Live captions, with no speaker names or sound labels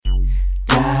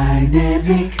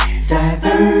Dynamic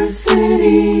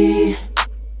diversity,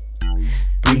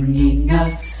 bringing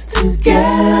us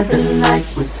together like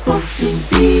we're supposed to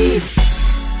be.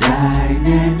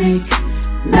 Dynamic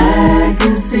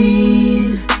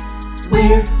magazine,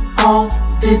 we're all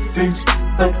different,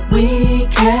 but we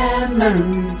can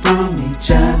learn from each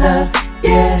other,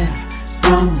 yeah,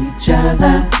 from each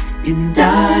other in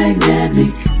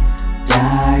Dynamic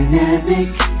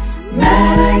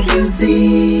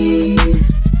magazine.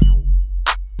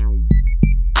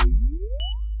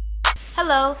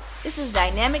 Hello, this is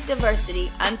Dynamic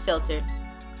Diversity Unfiltered.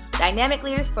 Dynamic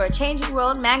Leaders for a Changing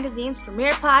World magazine's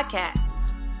premier podcast.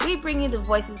 We bring you the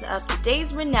voices of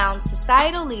today's renowned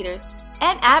societal leaders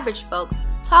and average folks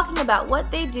talking about what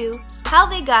they do, how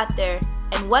they got there,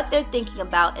 and what they're thinking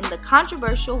about in the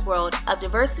controversial world of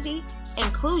diversity,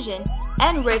 inclusion,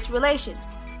 and race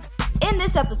relations. In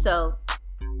this episode,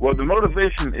 well, the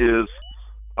motivation is,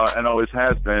 and always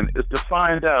has been, is to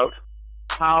find out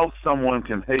how someone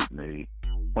can hate me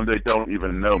when they don't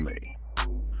even know me.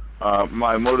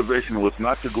 My motivation was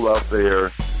not to go out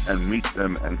there and meet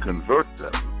them and convert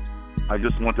them. I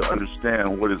just want to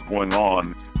understand what is going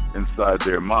on inside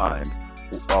their mind.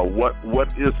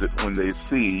 What is it when they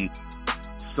see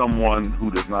someone who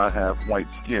does not have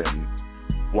white skin,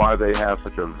 why they have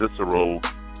such a visceral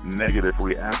negative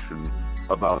reaction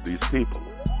about these people.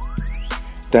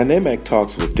 Dynamic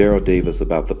talks with Daryl Davis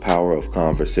about the power of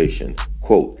conversation.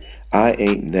 Quote, I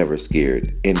ain't never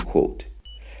scared, end quote.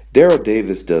 Daryl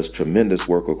Davis does tremendous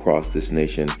work across this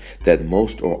nation that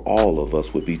most or all of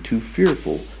us would be too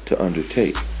fearful to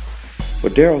undertake.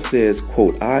 But Daryl says,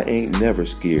 quote, I ain't never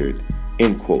scared,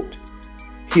 end quote.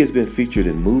 He has been featured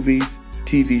in movies,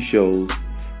 TV shows,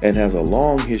 and has a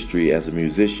long history as a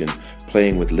musician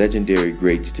playing with legendary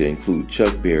greats to include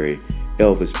Chuck Berry,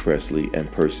 Elvis Presley,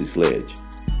 and Percy Sledge.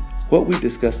 What we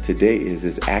discuss today is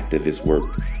his activist work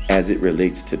as it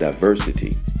relates to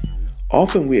diversity.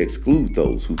 Often we exclude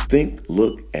those who think,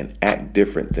 look, and act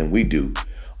different than we do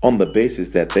on the basis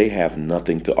that they have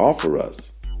nothing to offer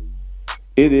us.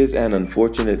 It is an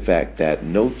unfortunate fact that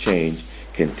no change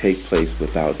can take place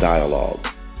without dialogue.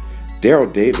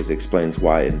 Daryl Davis explains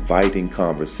why inviting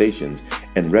conversations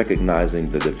and recognizing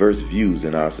the diverse views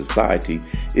in our society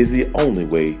is the only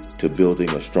way to building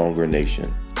a stronger nation.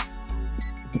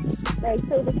 Right,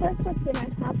 so the first question I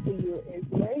have for you is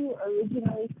where you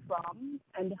originally from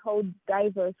and how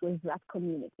diverse was that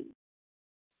community?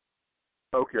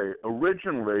 Okay,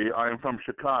 originally I am from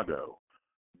Chicago,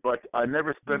 but I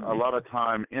never spent a lot of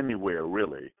time anywhere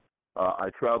really. I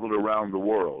traveled around the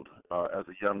world as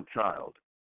a young child,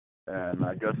 and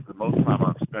I guess the most time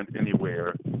I've spent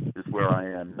anywhere is where I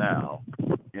am now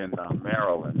in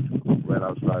Maryland, right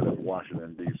outside of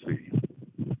Washington, D.C.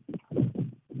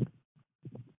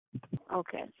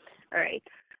 Okay, all right.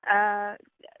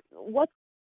 What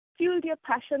fueled your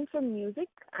passion for music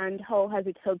and how has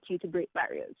it helped you to break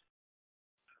barriers?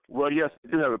 Well, yes, I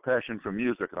do have a passion for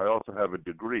music. I also have a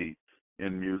degree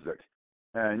in music.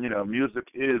 And, music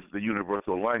is the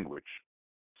universal language.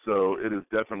 So it has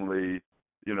definitely,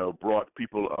 brought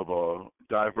people of a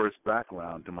diverse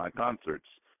background to my concerts.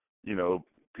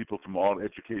 People from all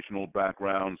educational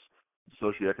backgrounds,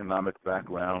 socioeconomic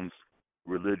backgrounds,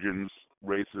 religions,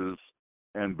 races,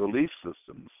 and belief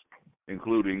systems,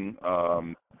 including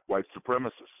white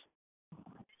supremacists.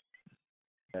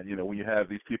 And, when you have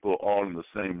these people all in the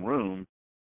same room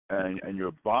and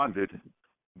you're bonded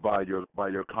by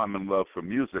your common love for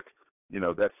music,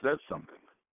 that says something.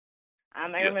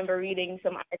 I remember reading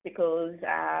some articles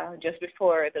just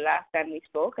before the last time we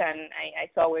spoke, and I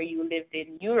saw where you lived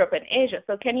in Europe and Asia.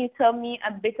 So can you tell me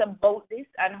a bit about this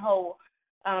and how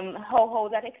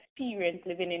that experience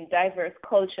living in diverse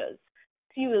cultures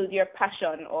fueled your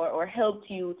passion or helped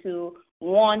you to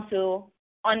want to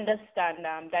understand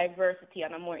diversity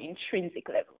on a more intrinsic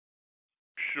level?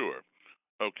 Sure.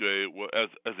 Okay. Well,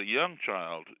 as a young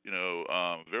child,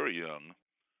 very young,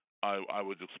 I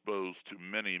was exposed to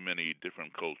many, many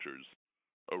different cultures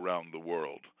around the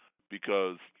world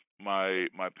because my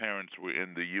parents were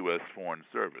in the U.S. Foreign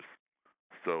Service,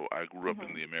 so I grew up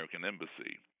in the American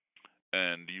Embassy,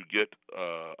 and you get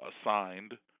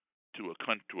assigned to a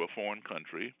foreign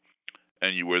country,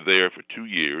 and you were there for 2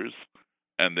 years,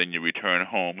 and then you return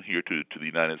home here to the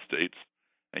United States,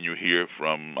 and you're here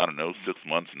from 6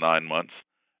 months, 9 months,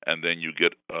 and then you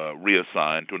get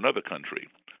reassigned to another country.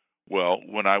 Well,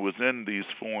 when I was in these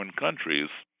foreign countries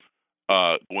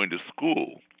going to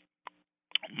school,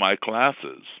 my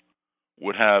classes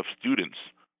would have students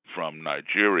from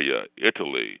Nigeria,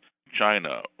 Italy,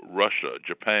 China, Russia,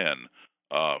 Japan,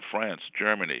 France,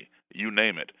 Germany, you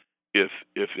name it.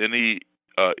 If any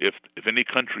if any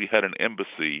country had an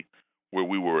embassy where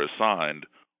we were assigned,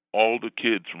 all the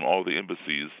kids from all the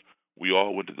embassies, we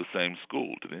all went to the same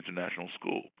school, to the international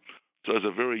school. So as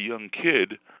a very young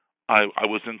kid, I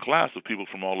was in class with people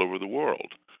from all over the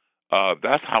world.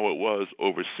 That's how it was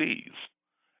overseas,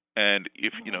 and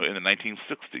if you know in the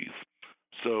 1960s.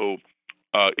 So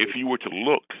if you were to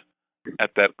look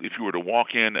at that, if you were to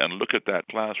walk in and look at that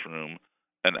classroom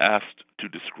and asked to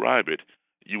describe it,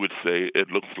 you would say it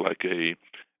looks like a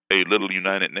little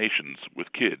United Nations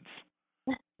with kids.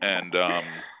 And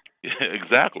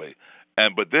exactly.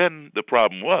 And but then the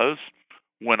problem was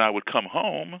when I would come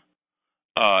home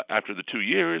after the 2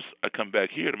 years, I come back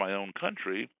here to my own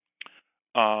country.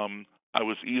 I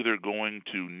was either going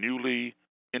to newly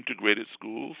integrated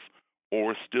schools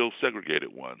or still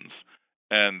segregated ones,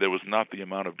 and there was not the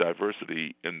amount of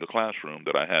diversity in the classroom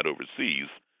that I had overseas.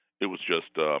 It was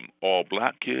just all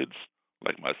black kids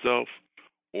like myself,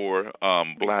 or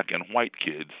black and white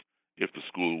kids if the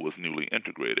school was newly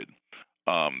integrated.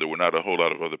 There were not a whole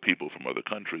lot of other people from other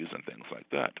countries and things like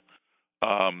that.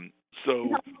 So,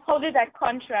 how did that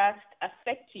contrast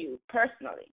affect you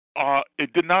personally?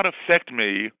 it did not affect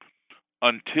me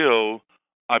until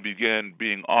I began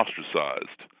being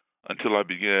ostracized, until I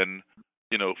began,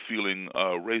 feeling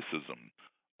racism.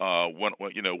 When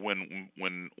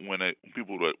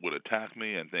people would attack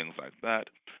me and things like that,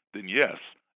 then yes,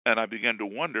 and I began to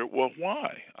wonder, well,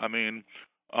 why? I mean,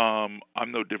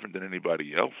 I'm no different than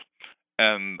anybody else,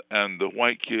 and the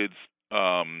white kids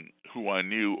who I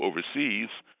knew overseas,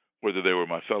 whether they were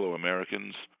my fellow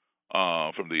Americans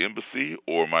from the embassy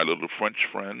or my little French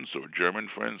friends or German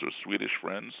friends or Swedish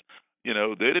friends,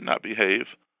 they did not behave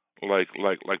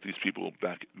like these people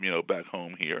back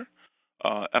home here.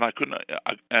 And I couldn't,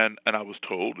 and I was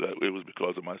told that it was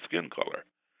because of my skin color,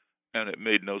 and it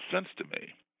made no sense to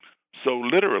me. So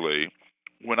literally,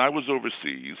 when I was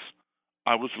overseas,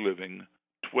 I was living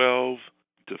 12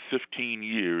 to 15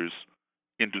 years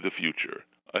into the future,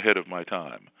 ahead of my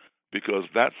time, because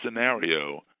that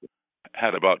scenario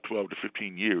had about 12 to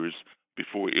 15 years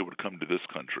before it would come to this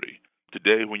country.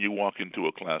 Today, when you walk into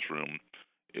a classroom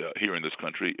here in this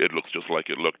country, it looks just like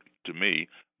it looked to me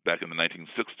back in the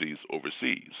 1960s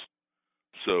overseas.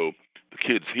 So the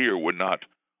kids here were not,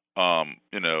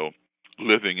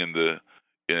 living in the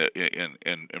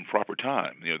in proper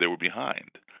time. They were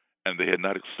behind, and they had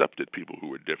not accepted people who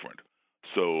were different.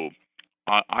 So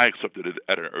I accepted it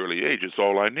at an early age. It's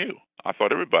all I knew. I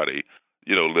thought everybody,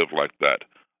 lived like that.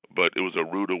 But it was a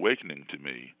rude awakening to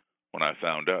me when I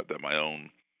found out that my own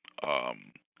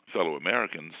fellow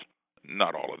Americans,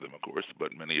 not all of them, of course,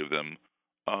 but many of them,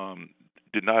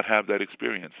 did not have that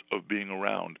experience of being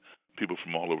around people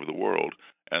from all over the world,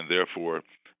 and therefore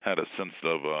had a sense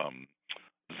of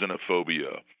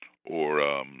xenophobia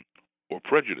or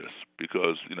prejudice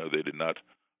because they did not.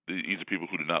 These are people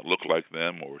who did not look like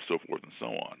them, or so forth and so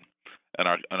on. And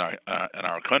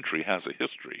our country has a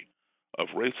history of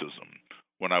racism.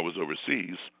 When I was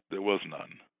overseas, there was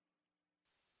none.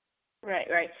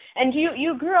 Right. And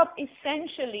you grew up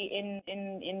essentially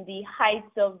in the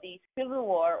heights of the Civil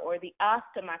War or the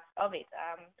aftermath of it.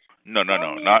 No,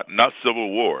 not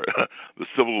Civil War. The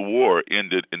Civil War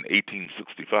ended in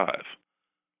 1865.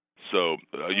 So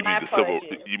you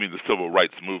mean the Civil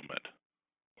Rights Movement?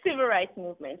 Civil Rights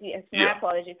Movement. Yes. Yeah. My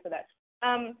apologies for that.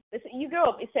 You grew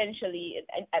up essentially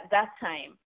at that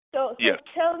time. So yes.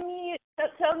 Tell me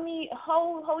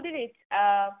how did it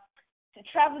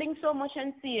traveling so much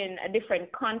and seeing a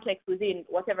different context within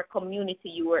whatever community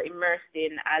you were immersed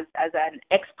in as an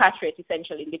expatriate,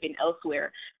 essentially living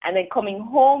elsewhere, and then coming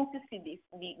home to see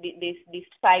this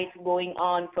fight going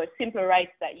on for simple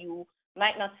rights that you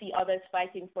might not see others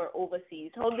fighting for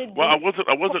overseas. I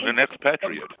wasn't an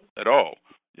expatriate at all.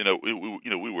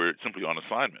 We were simply on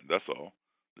assignment. That's all.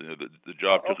 The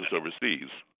job took us overseas.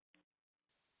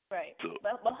 Right. So,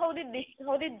 but how did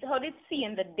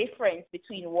seeing the difference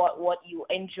between what you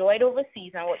enjoyed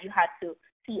overseas and what you had to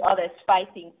see others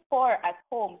fighting for at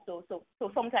home so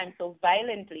sometimes so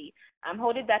violently,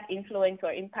 how did that influence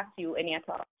or impact you any at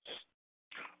all?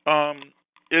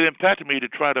 It impacted me to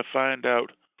try to find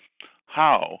out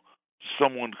how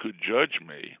someone could judge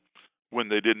me when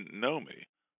they didn't know me.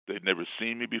 They'd never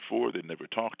seen me before. They'd never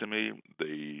talked to me.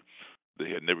 They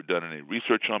had never done any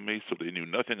research on me, so they knew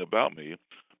nothing about me.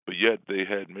 But yet they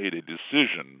had made a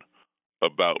decision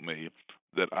about me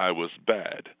that I was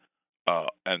bad,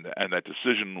 and that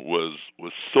decision was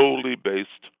solely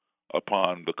based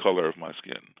upon the color of my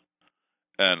skin.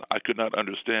 And I could not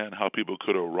understand how people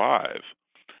could arrive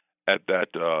at that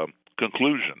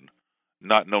conclusion,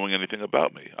 not knowing anything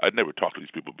about me. I'd never talked to these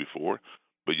people before.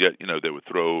 but yet they would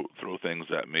throw things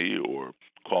at me or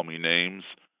call me names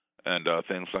and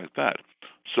things like that.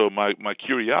 So my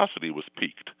curiosity was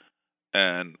piqued,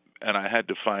 and I had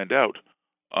to find out,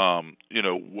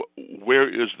 where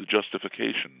is the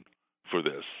justification for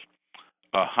this?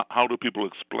 How do people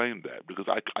explain that? Because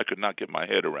I could not get my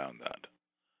head around that,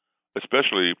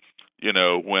 especially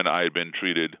when I had been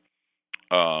treated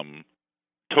um,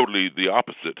 totally the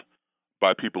opposite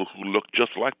by people who looked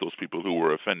just like those people who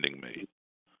were offending me.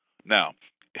 Now,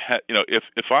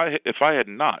 if I had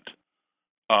not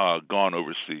gone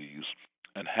overseas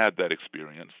and had that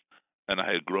experience, and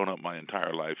I had grown up my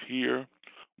entire life here,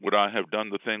 would I have done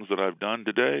the things that I've done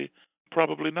today?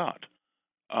 Probably not.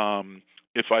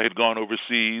 If I had gone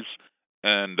overseas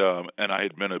and I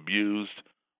had been abused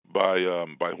by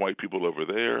white people over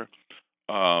there,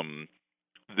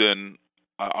 then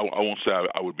I won't say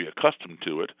I would be accustomed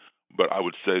to it, but I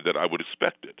would say that I would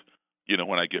expect it,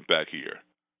 when I get back here,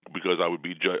 because I would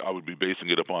be basing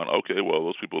it upon, okay, well,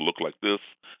 those people look like this,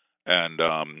 and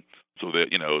so that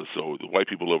so the white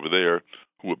people over there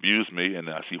who abuse me, and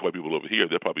I see white people over here,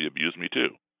 they'll probably abuse me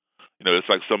too. It's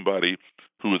like somebody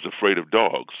who is afraid of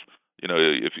dogs.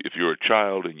 If you're a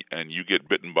child and you get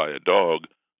bitten by a dog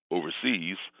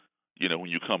overseas, when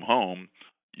you come home,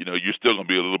 you're still going to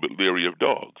be a little bit leery of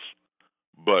dogs.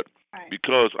 But Right.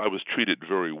 because I was treated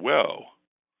very well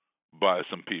by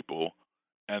some people,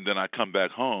 and then I come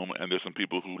back home and there's some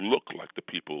people who look like the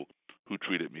people who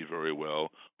treated me very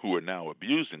well who are now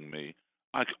abusing me,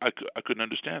 I couldn't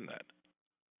understand that.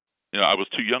 I was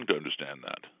too young to understand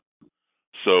that.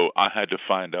 So I had to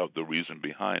find out the reason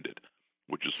behind it,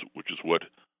 which is what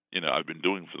I've been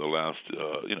doing for the last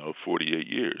 48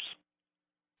 years.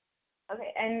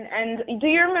 Okay, and do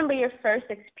you remember your first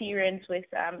experience with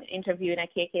interviewing a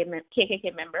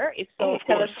KKK member? If so, of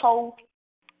tell course. us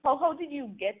how did you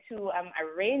get to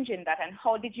arranging that, and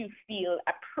how did you feel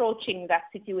approaching that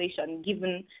situation,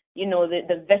 given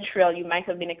the vitriol you might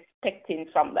have been expecting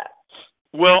from that?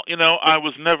 Well, I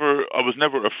was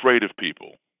never afraid of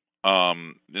people.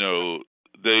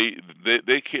 They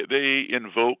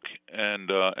invoke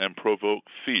and provoke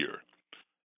fear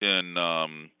in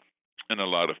a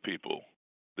lot of people.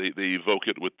 They evoke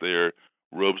it with their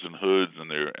robes and hoods and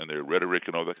their rhetoric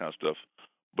and all that kind of stuff.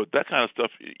 But that kind of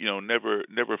stuff,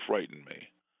 never frightened me.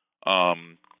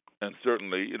 And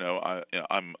certainly,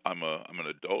 I'm an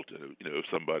adult. If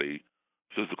somebody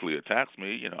physically attacks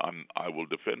me, I will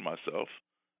defend myself,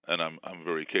 and I'm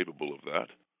very capable of that.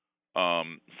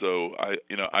 So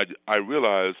I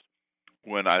realized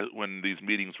when these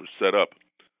meetings were set up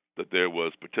that there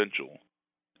was potential,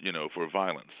 for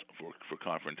violence, for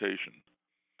confrontation.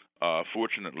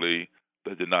 Fortunately,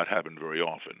 that did not happen very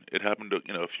often. It happened,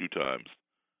 a few times,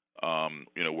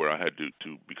 where I had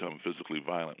to become physically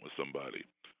violent with somebody.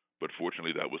 But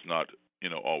fortunately, that was not,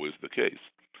 always the case.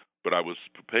 But I was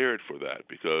prepared for that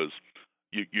because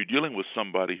you're dealing with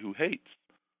somebody who hates,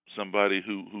 somebody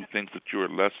who thinks that you're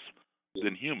less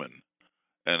than human,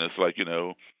 and it's like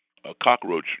a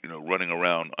cockroach, running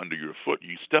around under your foot.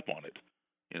 You step on it,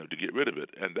 to get rid of it,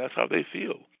 and that's how they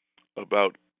feel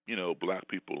about black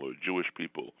people or Jewish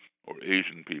people or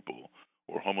Asian people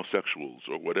or homosexuals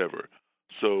or whatever.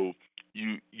 So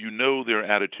you know their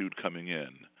attitude coming in,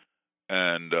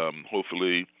 and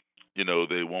hopefully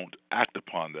they won't act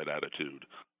upon that attitude.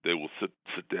 They will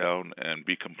sit down and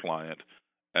be compliant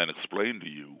and explain to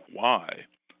you why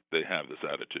they have this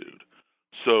attitude.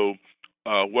 So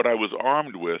what I was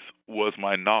armed with was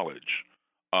my knowledge.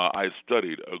 I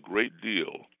studied a great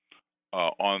deal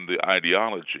on the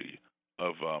ideology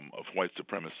of white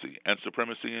supremacy and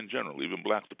supremacy in general, even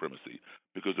black supremacy,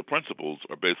 because the principles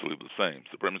are basically the same.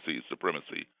 Supremacy is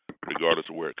supremacy, regardless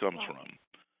of where it comes from.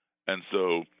 And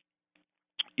so,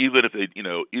 even if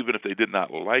they did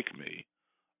not like me,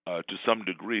 to some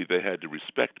degree, they had to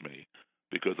respect me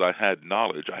because I had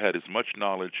knowledge. I had as much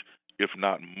knowledge, if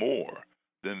not more,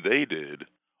 than they did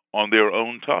on their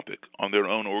own topic, on their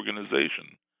own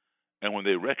organization. And when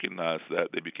they recognized that,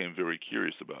 they became very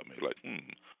curious about me. Like,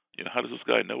 how does this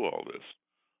guy know all this?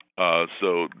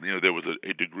 So there was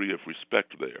a degree of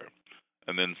respect there.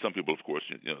 And then some people, of course,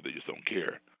 they just don't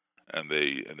care, and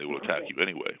they will attack you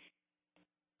anyway.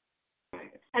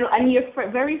 And your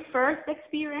very first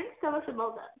experience, tell us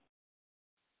about that.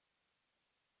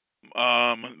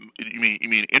 You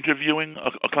mean interviewing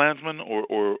a Klansman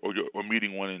or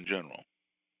meeting one in general?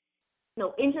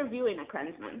 No, interviewing a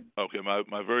Klansman. Okay,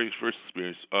 my very first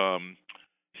experience.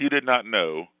 He did not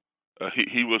know.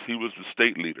 He was the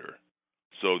state leader,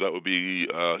 so that would be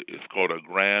it's called a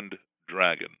Grand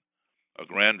Dragon. A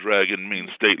Grand Dragon means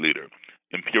state leader.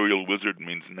 Imperial Wizard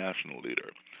means national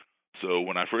leader. So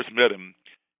when I first met him,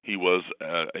 he was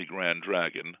a Grand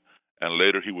Dragon, and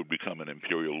later he would become an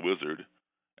Imperial Wizard,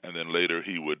 and then later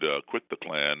he would quit the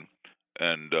clan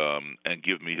and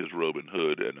give me his robe and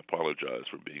hood and apologize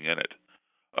for being in it.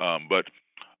 But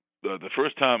the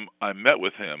first time I met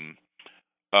with him,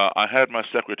 I had my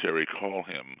secretary call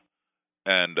him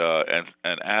and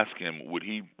ask him would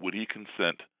he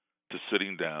consent to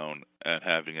sitting down and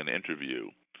having an interview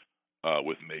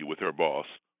with me, with her boss,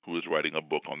 who is writing a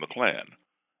book on the Klan.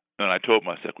 And I told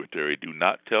my secretary, do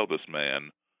not tell this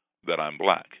man that I'm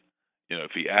black.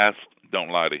 If he asks, don't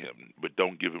lie to him, but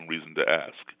don't give him reason to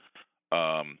ask.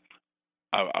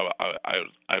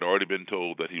 I'd already been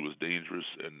told that he was dangerous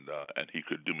and he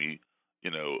could do me,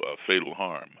 fatal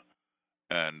harm,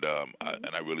 and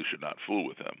I really should not fool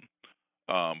with him.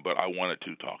 But I wanted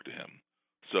to talk to him,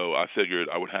 so I figured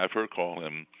I would have her call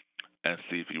him and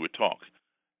see if he would talk.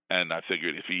 And I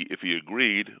figured if he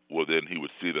agreed, well then he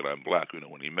would see that I'm black,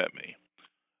 when he met me.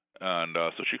 And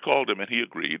so she called him and he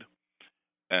agreed.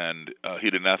 And he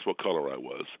didn't ask what color I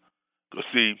was. Because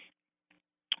see,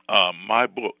 my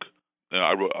book,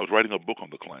 I was writing a book on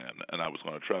the Klan, and I was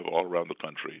going to travel all around the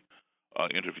country,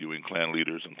 interviewing Klan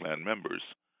leaders and Klan members.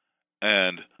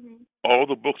 And all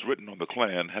the books written on the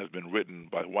Klan have been written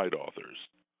by white authors.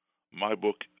 My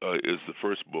book is the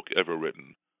first book ever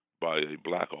written by a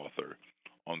black author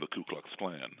on the Ku Klux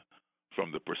Klan,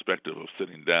 from the perspective of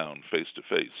sitting down face to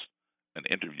face and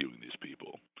interviewing these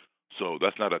people. So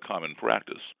that's not a common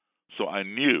practice. So I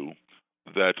knew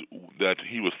that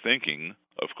he was thinking,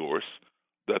 of course,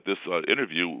 that this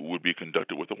interview would be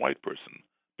conducted with a white person,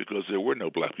 because there were no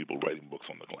black people writing books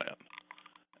on the Klan.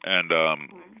 And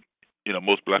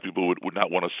most black people would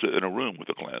not want to sit in a room with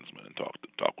a Klansman and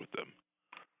talk with them.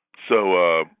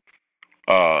 So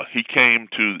he came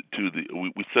to the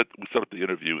we set up the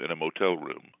interview in a motel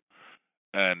room,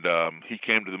 and he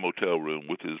came to the motel room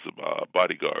with his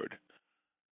bodyguard,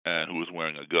 and who was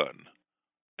wearing a gun.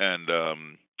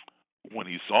 And when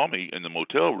he saw me in the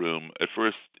motel room, at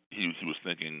first he was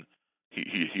thinking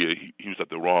he was at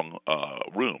the wrong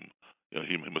room.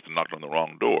 He must have knocked on the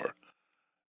wrong door.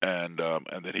 And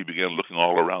then he began looking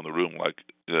all around the room like,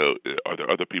 are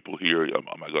there other people here?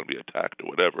 Am I going to be attacked or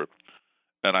whatever?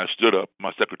 And I stood up.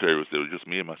 My secretary was there. It was just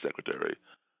me and my secretary.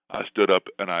 I stood up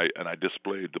and I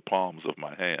displayed the palms of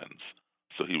my hands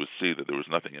so he would see that there was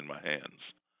nothing in my hands.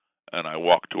 And I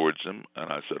walked towards him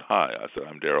and I said, "Hi." I said,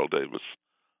 "I'm Daryl Davis."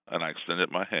 And I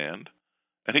extended my hand,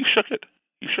 and he shook it.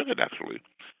 He shook it actually.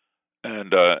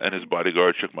 And his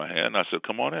bodyguard shook my hand. I said,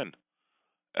 "Come on in."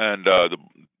 And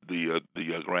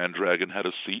the Grand Dragon had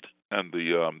a seat, and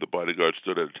the bodyguard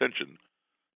stood at attention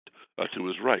to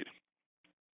his right.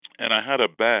 And I had a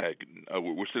bag.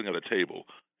 We're sitting at a table,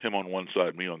 him on one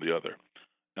side, me on the other.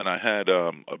 And I had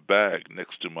a bag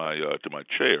next to my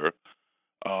chair,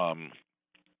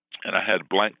 and I had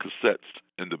blank cassettes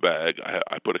in the bag.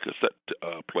 I put a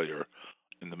cassette player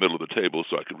in the middle of the table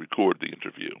so I could record the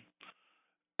interview.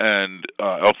 And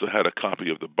I also had a copy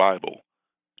of the Bible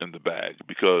in the bag,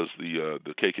 because the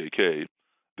KKK,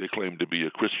 they claim to be a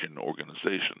Christian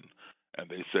organization, and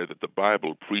they say that the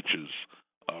Bible preaches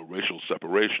racial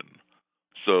separation.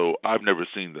 So I've never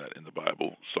seen that in the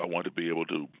Bible, so I want to be able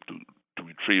to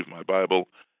retrieve my Bible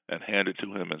and hand it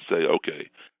to him and say, okay,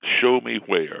 show me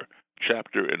where,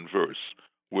 chapter and verse,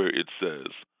 where it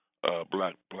says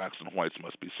blacks and whites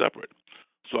must be separate.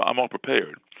 So I'm all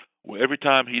prepared. Well, every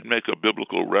time he'd make a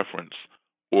biblical reference,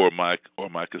 or my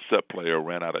cassette player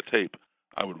ran out of tape,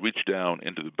 I would reach down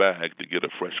into the bag to get a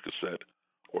fresh cassette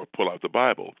or pull out the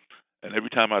Bible. And every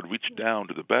time I'd reach down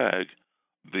to the bag,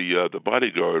 the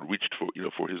bodyguard reached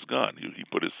for his gun. He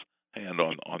put his hand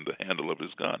on the handle of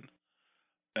his gun,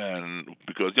 and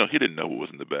because he didn't know what was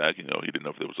in the bag, he didn't know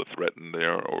if there was a threat in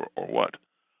there or what,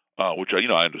 which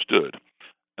I understood.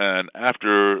 And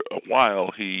after a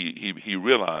while, he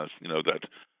realized that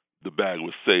the bag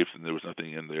was safe and there was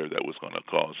nothing in there that was going to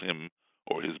cause him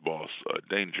or his boss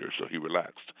danger. So he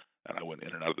relaxed, and I went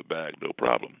in and out of the bag, no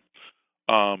problem.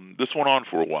 This went on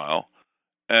for a while,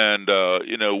 and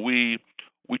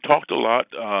we talked a lot.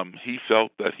 He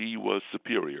felt that he was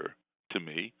superior to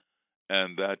me,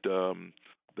 and that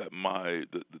the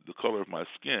color of my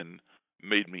skin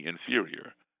made me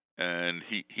inferior. And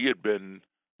he had been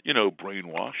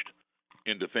brainwashed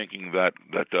into thinking that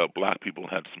black people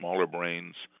had smaller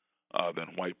brains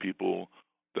than white people,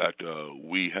 that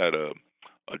we had a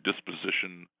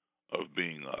disposition of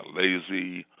being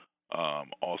lazy,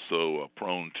 also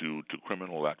prone to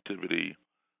criminal activity,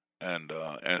 and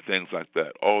things like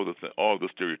that. All the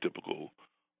stereotypical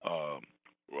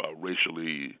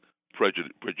racially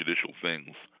prejudicial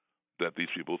things that these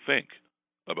people think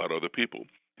about other people.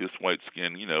 his white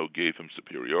skin, gave him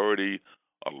superiority,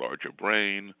 a larger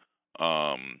brain,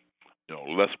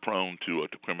 less prone to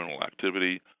criminal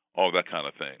activity, all that kind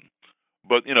of thing.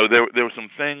 But there were some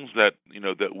things that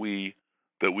we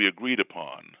agreed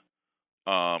upon.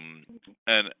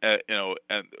 And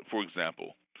for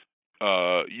example,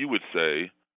 you would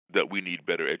say that we need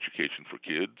better education for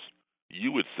kids.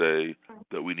 You would say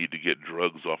that we need to get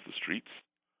drugs off the streets.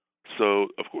 So,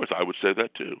 of course, I would say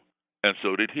that too. And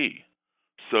so did he.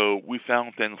 So we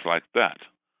found things like that,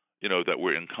 that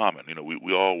were in common.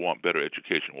 We all want better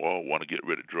education. We all want to get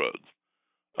rid of drugs.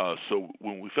 So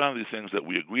when we found these things that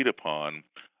we agreed upon,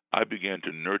 I began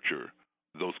to nurture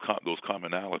those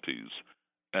commonalities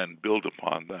and build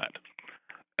upon that.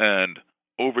 And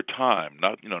over time,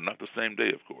 not the same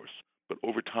day, of course, but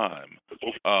over time,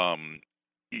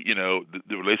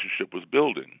 the relationship was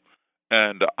building.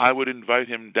 And I would invite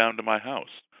him down to my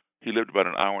house. He lived about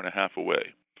an hour and a half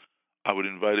away. I would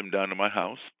invite him down to my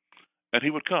house, and he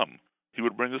would come. He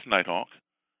would bring his Nighthawk.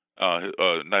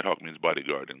 Nighthawk means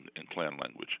bodyguard in clan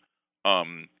language.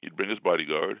 He'd bring his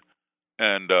bodyguard,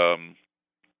 and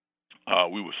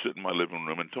we would sit in my living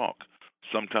room and talk.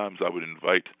 Sometimes I would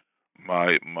invite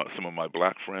some of my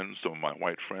black friends, some of my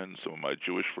white friends, some of my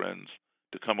Jewish friends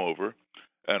to come over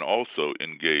and also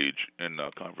engage in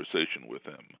conversation with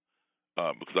him.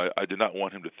 Because I did not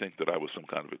want him to think that I was some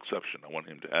kind of exception. I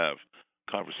wanted him to have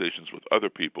conversations with other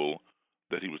people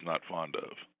that he was not fond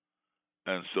of.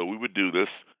 And so we would do this.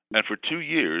 And for 2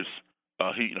 years,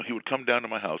 he would come down to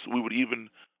my house. We would even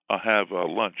have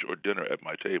lunch or dinner at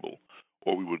my table,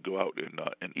 or we would go out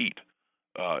and eat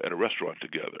at a restaurant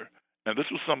together. And this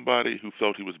was somebody who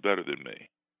felt he was better than me.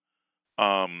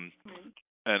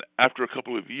 And after a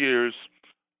couple of years,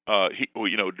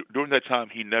 during that time,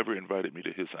 he never invited me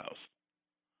to his house.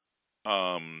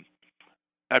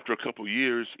 After a couple of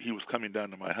years, he was coming down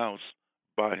to my house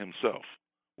by himself,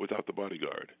 without the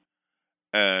bodyguard.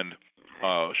 And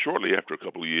shortly after a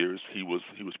couple of years, he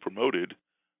was promoted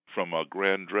from a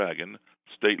Grand Dragon,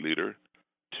 state leader,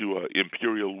 to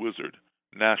Imperial Wizard,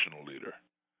 national leader.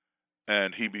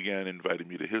 And he began inviting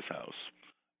me to his house.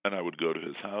 And I would go to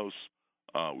his house.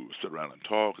 We would sit around and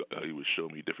talk. He would show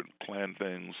me different clan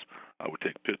things. I would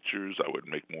take pictures. I would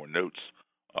make more notes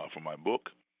for my book.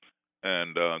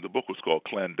 And the book was called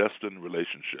Clandestine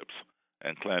Relationships.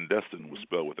 And clandestine was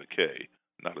spelled with a K,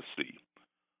 not a C.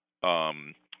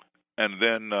 And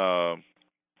then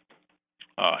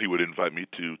he would invite me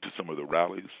to some of the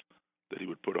rallies that he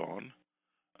would put on.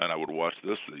 And I would watch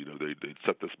this. They'd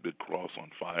set this big cross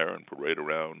on fire and parade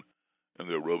around in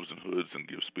their robes and hoods and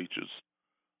give speeches.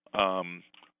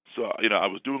 So I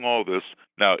was doing all this.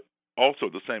 Now, also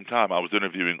at the same time, I was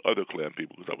interviewing other clan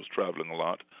people because I was traveling a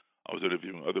lot. I was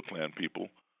interviewing other clan people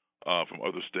from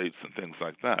other states and things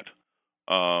like that.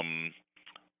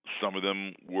 Some of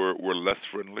them were less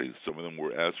friendly. Some of them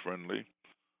were as friendly.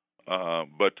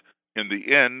 But in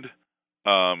the end,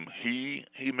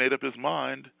 he made up his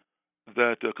mind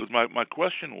that because my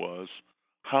question was,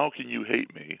 how can you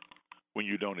hate me when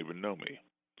you don't even know me?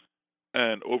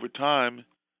 And over time,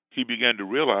 he began to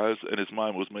realize, and his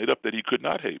mind was made up, that he could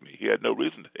not hate me. He had no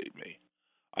reason to hate me.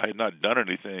 I had not done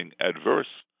anything adverse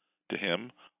to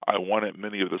him. I wanted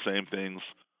many of the same things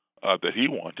that he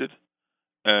wanted,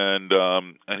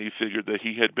 and he figured that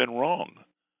he had been wrong,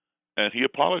 and he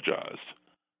apologized,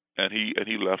 and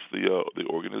he left the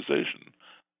organization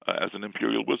as an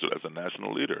Imperial Wizard, as a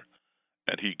national leader,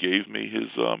 and he gave me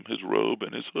his robe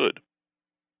and his hood.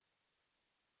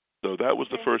 So that was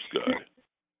the first guy.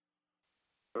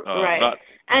 Right.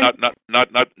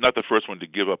 Not the first one to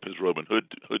give up his robe and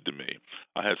hood to me.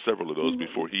 I had several of those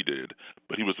before he did,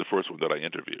 but he was the first one that I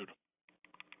interviewed.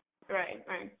 Right.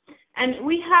 And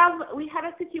we had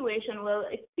a situation. Well,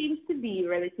 it seems to be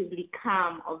relatively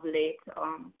calm of late.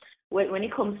 When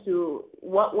it comes to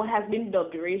what has been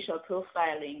dubbed racial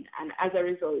profiling, and as a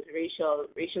result,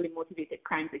 racially motivated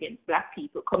crimes against Black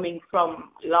people coming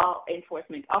from law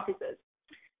enforcement officers.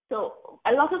 So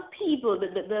a lot of people,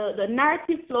 the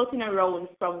narrative floating around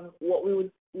from what we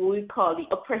would call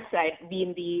the oppressed side,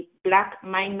 being the Black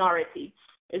minority,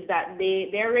 is that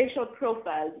their racial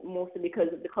profiles, mostly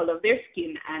because of the color of their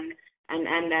skin and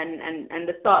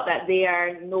the thought that they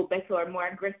are no better or more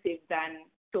aggressive than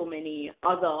so many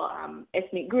other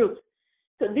ethnic groups.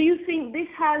 So do you think this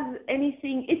has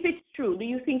anything, if it's true, do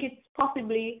you think it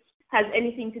possibly has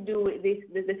anything to do with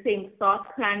the same thought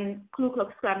Ku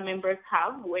Klux Klan members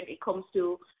have when it comes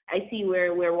to, I see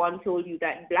where one told you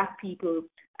that Black people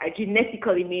are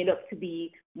genetically made up to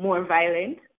be more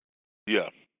violent? Yeah.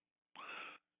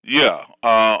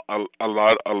 A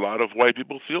lot of white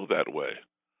people feel that way.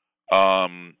 A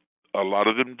lot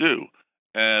of them do.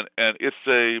 and it's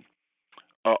a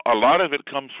lot of it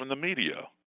comes from the media,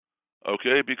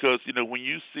 okay? Because when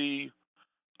you see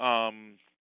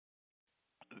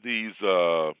these,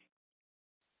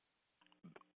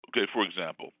 okay, for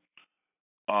example,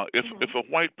 if a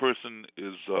white person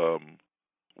is, well,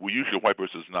 usually a white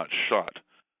person is not shot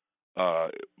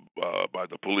by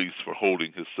the police for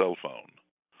holding his cell phone.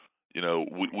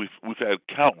 We've had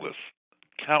countless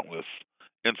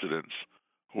incidents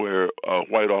where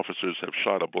white officers have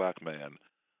shot a black man,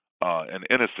 an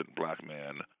innocent black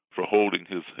man, for holding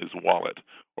his wallet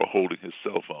or holding his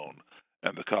cell phone,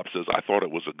 and the cop says, "I thought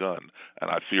it was a gun, and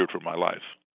I feared for my life."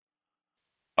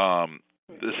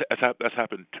 That's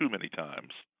happened too many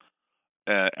times,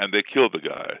 and they killed the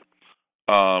guy.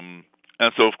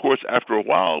 And so, of course, after a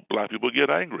while, black people get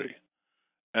angry,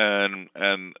 and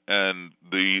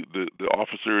the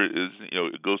officer is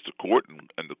it goes to court,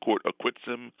 and the court acquits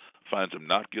him, finds him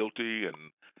not guilty,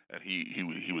 and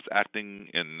he was acting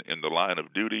in the line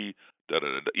of duty.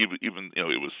 Even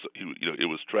it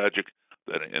was tragic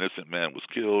that an innocent man was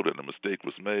killed and a mistake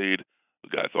was made. The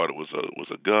guy thought it was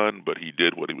a gun, but he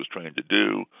did what he was trained to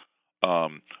do.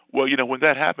 Well, when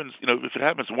that happens, if it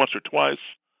happens once or twice,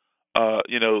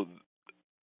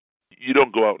 you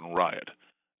don't go out and riot,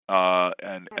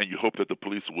 and you hope that the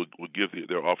police would give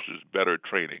their officers better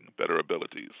training, better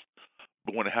abilities.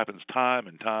 But when it happens time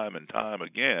and time and time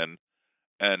again,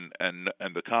 and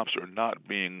the cops are not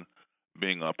being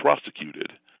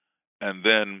prosecuted, and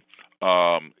then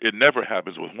it never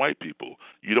happens with white people.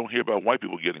 You don't hear about white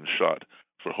people getting shot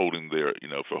for holding their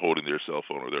cell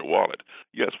phone or their wallet.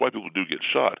 Yes, white people do get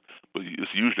shot, but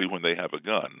it's usually when they have a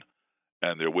gun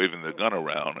and they're waving their gun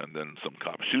around, and then some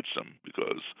cop shoots them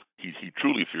because he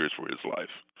truly fears for his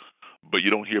life. But you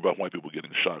don't hear about white people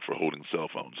getting shot for holding cell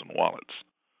phones and wallets.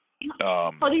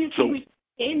 How do you think we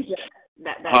change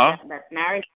that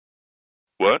narrative?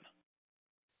 What?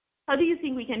 How do you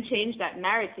think we can change that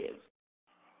narrative?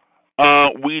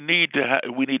 We need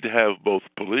to have both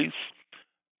police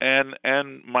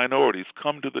and minorities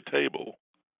come to the table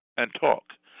and talk,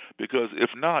 because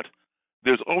if not,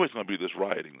 there's always going to be this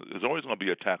rioting. There's always going to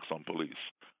be attacks on police.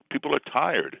 People are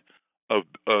tired of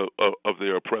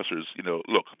their oppressors.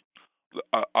 Look,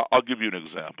 I'll give you an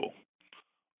example.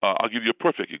 I'll give you a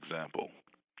perfect example.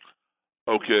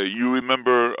 Okay, you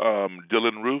remember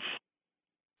Dylan Roof?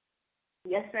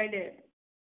 Yes, I did.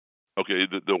 Okay,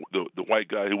 the white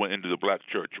guy who went into the black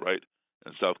church, right,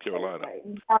 in South Carolina. Right.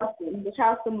 The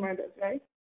Charleston murders, right?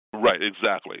 Right,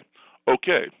 exactly.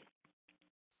 Okay,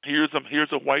 here's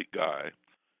a white guy.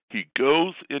 He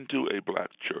goes into a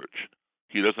black church.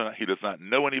 He does not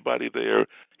know anybody there.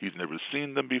 He's never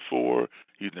seen them before.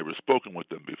 He's never spoken with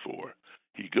them before.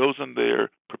 He goes in there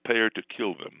prepared to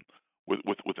kill them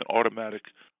with an automatic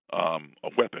a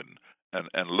weapon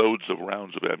and loads of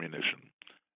rounds of ammunition.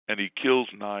 And he kills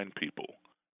 9 people.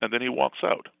 And then he walks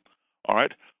out. All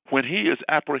right? When he is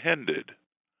apprehended,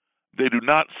 they do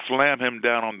not slam him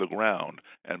down on the ground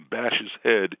and bash his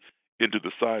head into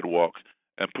the sidewalk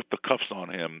and put the cuffs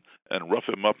on him and rough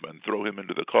him up and throw him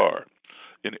into the car,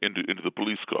 into the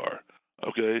police car.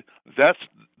 Okay? That's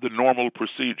the normal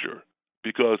procedure,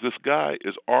 because this guy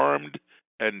is armed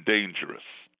and dangerous.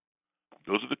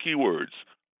 Those are the key words: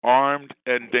 armed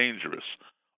and dangerous.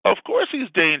 Of course he's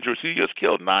dangerous. He just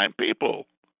killed 9 people,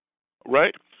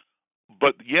 right?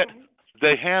 But yet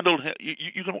they handled him.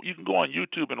 You can go on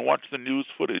YouTube and watch the news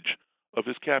footage of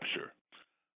his capture.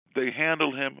 They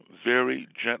handled him very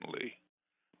gently.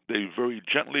 They very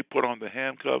gently put on the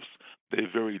handcuffs. They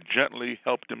very gently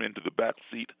helped him into the back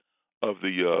seat of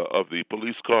the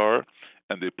police car,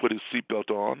 and they put his seatbelt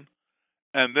on.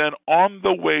 And then on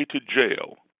the way to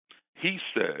jail, he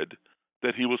said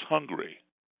that he was hungry.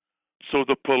 So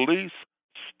the police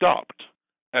stopped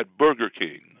at Burger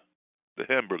King, the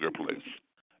hamburger place,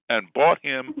 and bought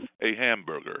him a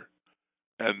hamburger,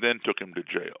 and then took him to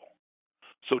jail.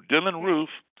 So Dylan Roof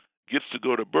gets to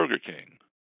go to Burger King.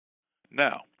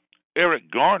 Now, Eric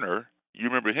Garner, you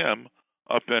remember him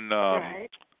up in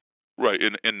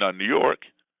in New York.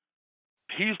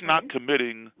 He's not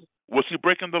committing. Was he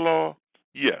breaking the law?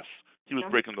 Yes, he was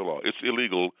breaking the law. It's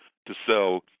illegal to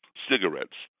sell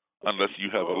cigarettes unless you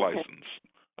have a license.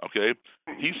 Okay?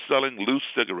 He's selling loose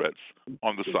cigarettes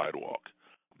on the sidewalk.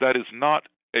 That is not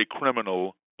a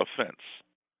criminal offense.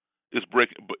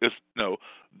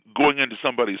 Going into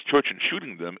somebody's church and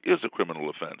shooting them is a criminal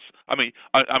offense. I mean,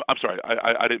 I'm sorry,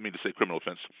 I didn't mean to say criminal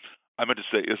offense. I meant to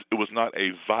say it was not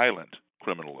a violent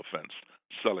criminal offense,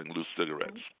 selling loose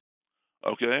cigarettes.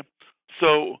 Okay?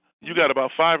 So you got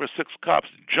about 5 or 6 cops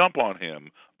jump on him,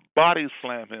 body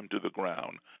slam him to the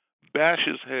ground, bash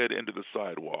his head into the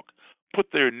sidewalk,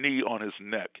 put their knee on his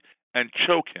neck and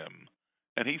choke him.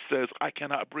 And he says, I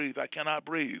cannot breathe, I cannot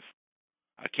breathe,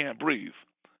 I can't breathe.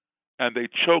 And they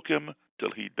choke him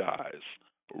till he dies,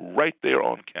 right there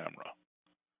on camera.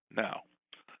 Now,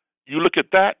 you look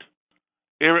at that,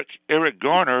 Eric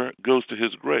Garner goes to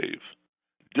his grave.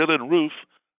 Dylan Roof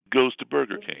goes to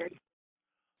Burger King.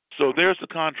 So there's the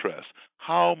contrast.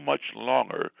 How much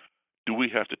longer do we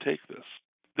have to take this?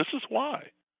 This is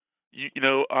why.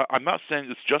 I'm not saying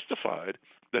it's justified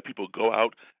that people go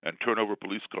out and turn over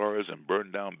police cars and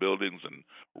burn down buildings and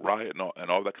riot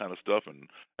and all that kind of stuff and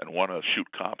want to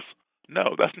shoot cops.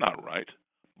 No, that's not right.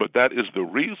 But that is the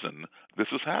reason this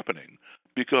is happening,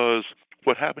 because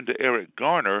what happened to Eric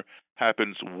Garner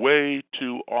happens way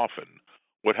too often.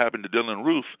 What happened to Dylan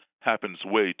Roof happens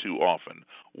way too often.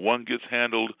 One gets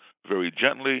handled very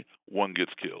gently, one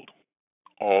gets killed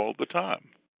all the time.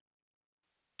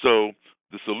 So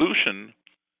the solution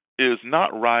is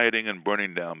not rioting and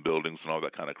burning down buildings and all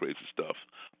that kind of crazy stuff,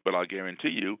 but I guarantee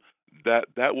you that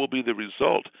that will be the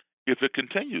result if it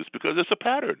continues, because it's a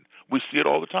pattern. We see it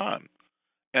all the time.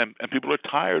 And people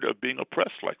are tired of being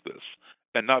oppressed like this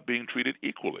and not being treated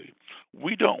equally.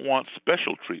 We don't want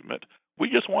special treatment. We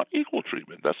just want equal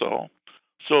treatment. That's all.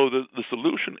 So the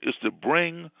solution is to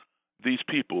bring these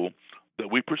people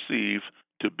that we perceive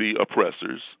to be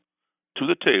oppressors to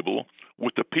the table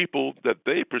with the people that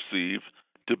they perceive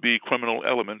to be criminal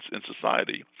elements in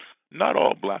society. Not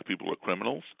all black people are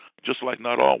criminals, just like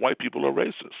not all white people are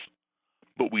racist.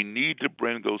 But we need to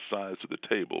bring those sides to the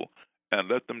table and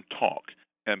let them talk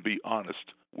and be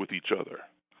honest with each other.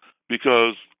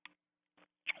 Because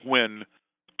when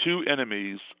two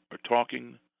enemies are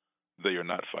talking, they are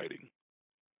not fighting.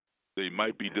 They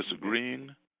might be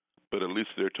disagreeing, but at least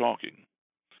they're talking.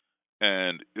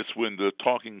 And it's when the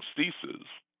talking ceases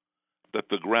that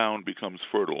the ground becomes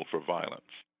fertile for violence.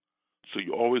 So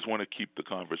you always want to keep the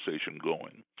conversation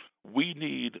going. We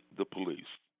need the police,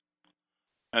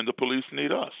 and the police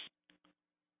need us.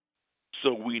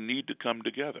 So we need to come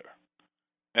together.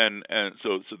 And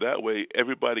so that way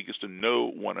everybody gets to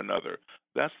know one another.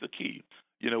 That's the key.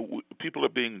 People are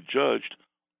being judged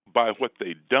by what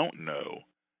they don't know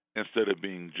instead of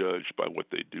being judged by what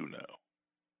they do know.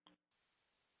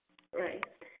 Right.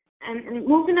 And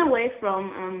moving away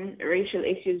from racial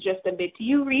issues just a bit,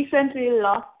 you recently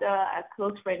lost a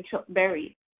close friend, Chuck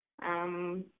Berry.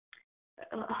 Yes.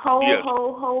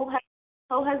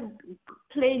 How has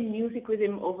playing music with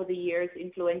him over the years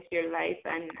influenced your life,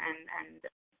 and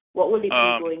what will it be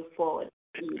going forward?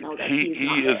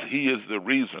 He is the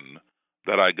reason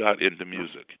that I got into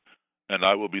music, and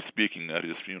I will be speaking at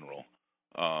his funeral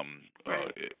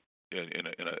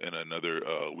in another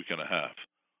week and a half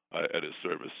at his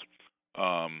service.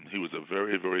 He was a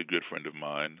very, very good friend of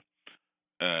mine,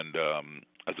 and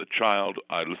as a child,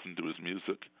 I listened to his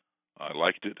music. I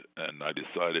liked it, and I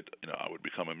decided, I would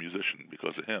become a musician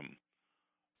because of him.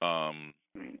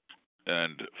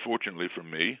 And fortunately for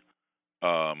me,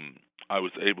 I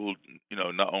was able,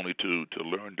 not only to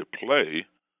learn to play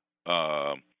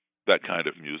that kind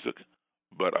of music,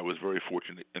 but I was very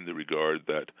fortunate in the regard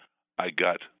that I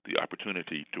got the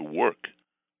opportunity to work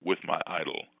with my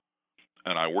idol.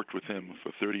 And I worked with him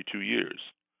for 32 years,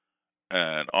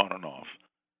 and on and off.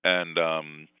 And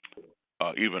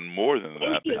even more than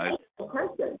that. A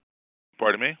person.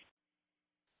 Pardon me?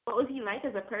 What was he like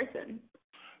as a person?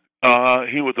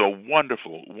 He was a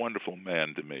wonderful, wonderful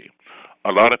man to me.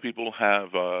 A lot of people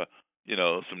have,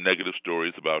 some negative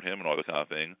stories about him and all that kind of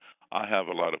thing. I have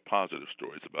a lot of positive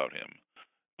stories about him.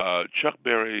 Chuck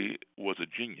Berry was a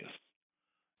genius.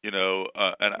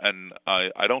 And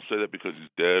I don't say that because he's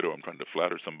dead or I'm trying to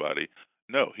flatter somebody.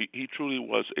 No, he truly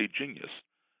was a genius.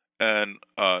 And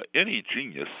any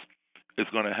genius is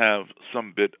going to have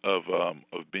some bit of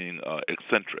being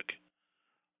eccentric.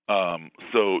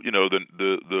 So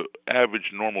the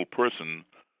average normal person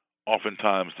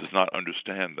oftentimes does not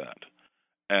understand that,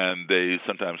 and they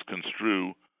sometimes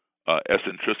construe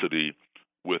eccentricity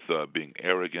with being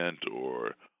arrogant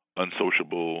or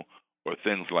unsociable or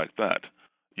things like that.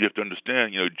 You have to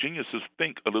understand, geniuses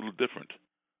think a little different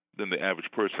than the average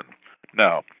person.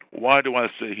 Now, why do I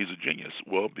say he's a genius?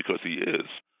 Well, because he is.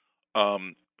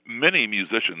 Many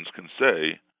musicians can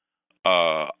say,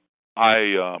 I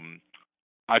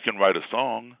can write a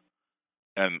song,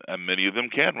 and many of them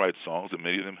can write songs, and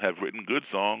many of them have written good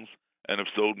songs and have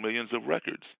sold millions of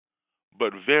records.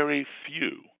 But very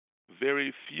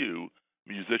few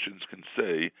musicians can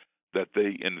say that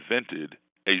they invented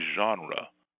a genre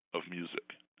of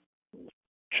music.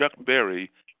 Chuck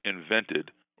Berry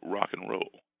invented rock and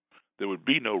roll. There would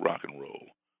be no rock and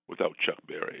roll without Chuck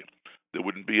Berry. There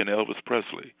wouldn't be an Elvis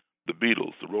Presley. the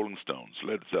Beatles, the Rolling Stones,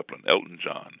 Led Zeppelin, Elton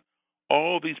John,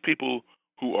 all these people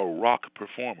who are rock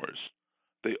performers,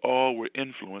 they all were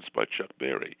influenced by Chuck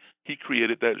Berry. He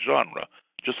created that genre,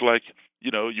 just like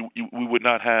we would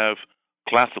not have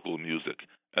classical music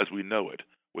as we know it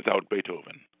without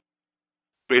Beethoven.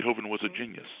 Beethoven was a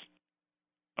genius.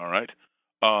 All right.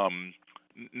 Um,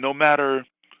 no matter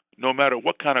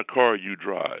what kind of car you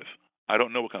drive, I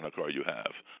don't know what kind of car you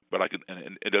have, but I can,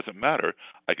 and it doesn't matter.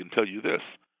 I can tell you this: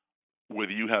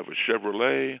 whether you have a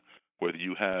Chevrolet, whether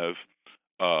you have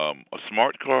a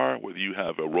smart car, whether you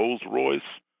have a Rolls Royce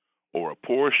or a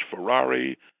Porsche,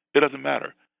 Ferrari, it doesn't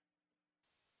matter.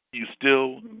 You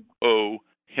still owe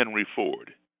Henry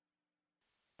Ford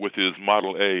with his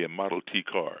Model A and Model T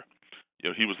car.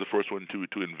 He was the first one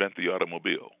to invent the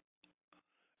automobile.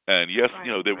 And yes,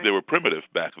 they were primitive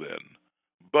back then,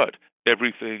 but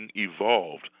everything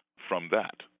evolved from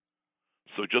that.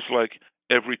 So just like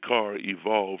every car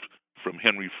evolved from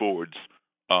Henry Ford's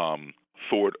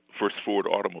first Ford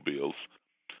automobiles,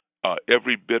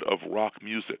 every bit of rock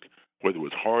music, whether it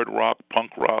was hard rock,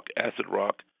 punk rock, acid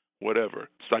rock, whatever,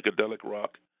 psychedelic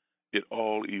rock, it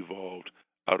all evolved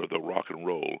out of the rock and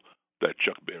roll that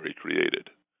Chuck Berry created.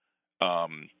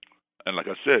 And like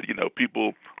I said,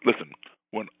 people listen.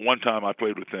 One time I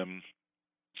played with him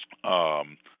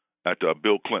at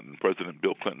Bill Clinton, President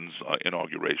Bill Clinton's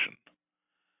inauguration,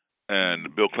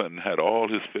 and Bill Clinton had all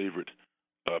his favorite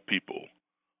people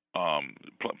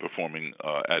performing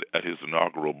at his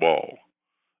inaugural ball: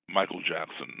 Michael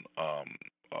Jackson,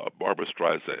 Barbra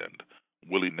Streisand,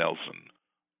 Willie Nelson,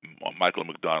 Michael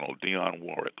McDonald, Dionne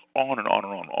Warwick, on and on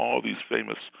and on. All these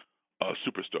famous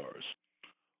superstars.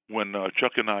 When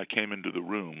Chuck and I came into the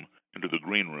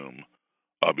green room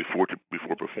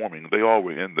before performing, they all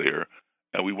were in there,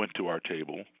 and we went to our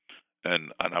table,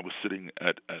 and I was sitting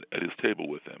at his table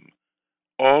with him.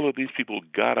 All of these people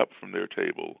got up from their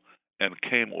table and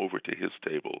came over to his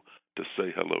table to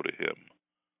say hello to him.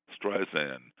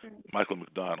 Streisand, Michael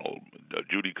McDonald,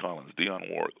 Judy Collins,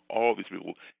 Dionne Warwick, all these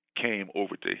people came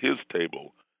over to his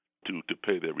table to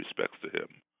pay their respects to him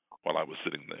while I was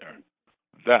sitting there.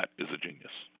 That is a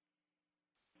genius.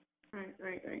 Right.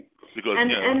 Because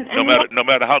no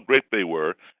matter how great they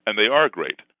were, and they are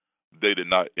great, they did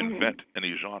not invent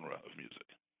any genre of music.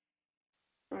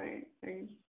 Right.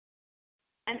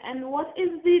 And what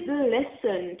is the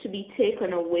lesson to be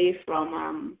taken away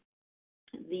from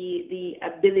the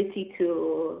ability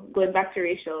to, going back to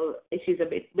racial issues a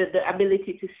bit, but the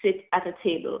ability to sit at a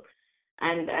table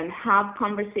and have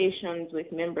conversations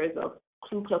with members of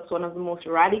Ku Klux, one of the most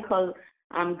radical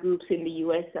groups in the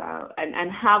U.S.,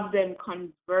 and have them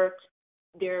convert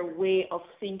their way of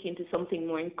thinking to something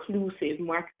more inclusive,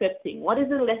 more accepting? What is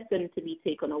the lesson to be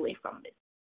taken away from this?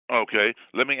 Okay,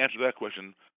 let me answer that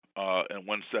question in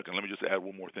 1 second. Let me just add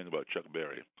one more thing about Chuck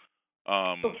Berry.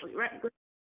 I'm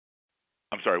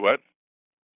sorry, what?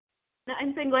 No,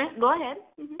 I'm saying go ahead.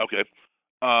 Okay.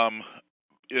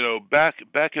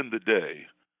 Back in the day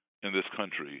in this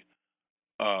country,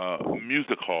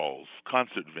 music halls,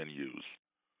 concert venues,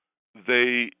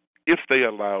 if they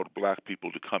allowed black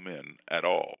people to come in at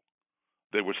all,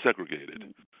 they were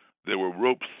segregated. There were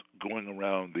ropes going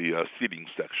around the seating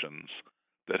sections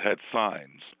that had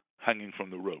signs hanging from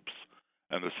the ropes,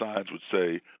 and the signs would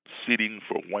say "seating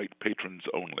for white patrons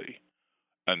only,"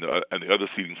 and the other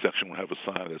seating section would have a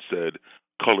sign that said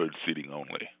 "colored seating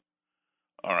only."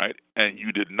 All right, and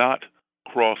you did not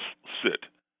cross sit.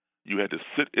 You had to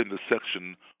sit in the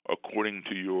section according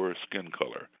to your skin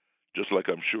color. Just like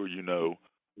I'm sure you know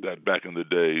that back in the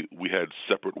day we had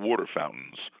separate water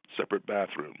fountains, separate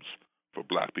bathrooms for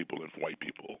black people and white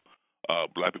people.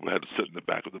 Black people had to sit in the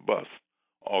back of the bus,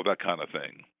 all that kind of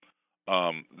thing.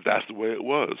 That's the way it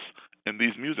was in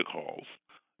these music halls.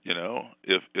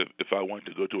 If I wanted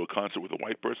to go to a concert with a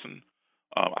white person,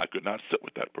 I could not sit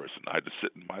with that person. I had to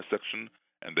sit in my section,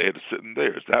 and they had to sit in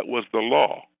theirs. That was the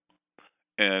law.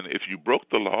 And if you broke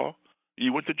the law,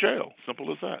 you went to jail.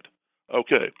 Simple as that.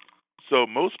 Okay. So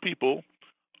most people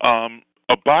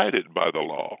abided by the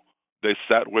law. They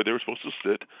sat where they were supposed to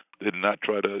sit. They did not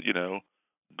try to,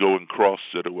 go and cross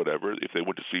sit or whatever. If they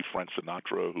went to see Frank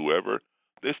Sinatra or whoever,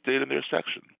 they stayed in their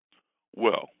section.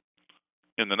 Well,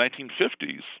 in the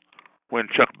 1950s, when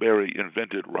Chuck Berry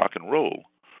invented rock and roll,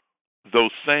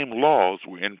 those same laws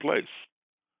were in place.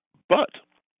 But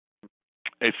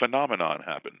a phenomenon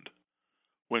happened.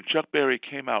 When Chuck Berry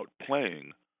came out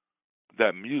playing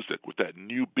that music with that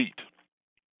new beat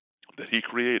that he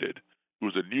created, it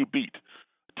was a new beat.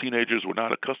 Teenagers were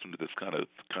not accustomed to this kind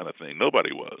of thing.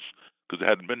 Nobody was, because it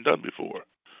hadn't been done before.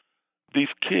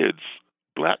 These kids,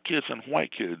 black kids and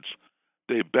white kids,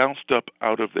 they bounced up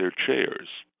out of their chairs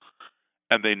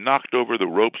and they knocked over the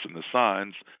ropes and the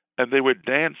signs, and they were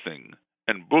dancing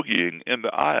and boogieing in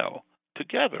the aisle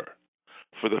together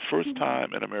for the first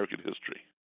time in American history.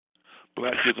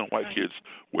 Black kids and white kids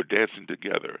were dancing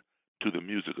together to the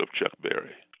music of Chuck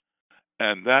Berry.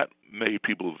 And that made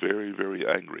people very, very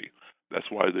angry. That's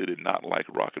why they did not like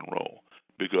rock and roll,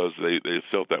 because they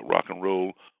felt that rock and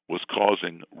roll was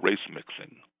causing race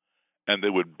mixing. And they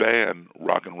would ban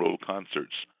rock and roll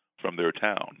concerts from their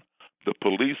town. The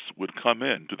police would come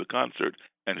in to the concert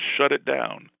and shut it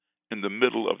down in the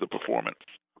middle of the performance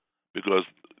because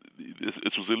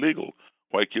it was illegal.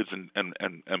 White kids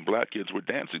and black kids were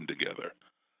dancing together.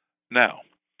 Now,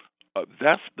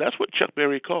 that's what Chuck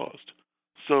Berry caused.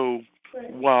 So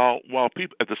while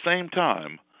people at the same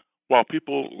time, while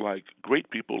great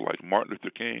people like Martin Luther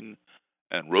King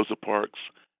and Rosa Parks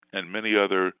and many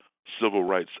other civil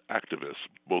rights activists,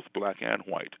 both black and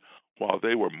white, while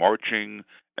they were marching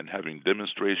and having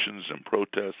demonstrations and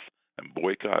protests and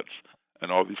boycotts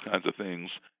and all these kinds of things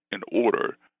in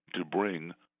order to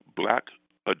bring black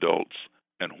adults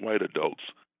and white adults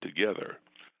together,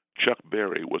 Chuck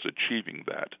Berry was achieving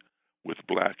that with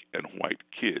black and white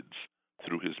kids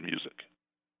through his music.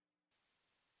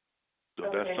 So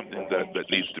that's something that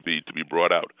needs to be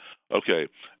brought out. Okay,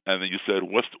 and then you said,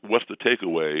 what's the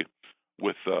takeaway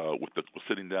with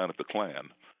sitting down at the Klan,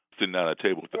 sitting down at a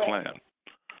table with the Klan?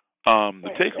 The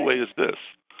takeaway is this: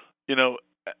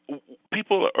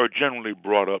 people are generally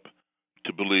brought up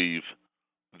to believe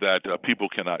that people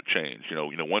cannot change.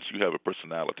 Once you have a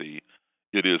personality,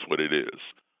 it is what it is.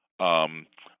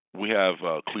 We have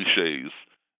cliches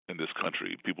in this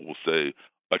country. People will say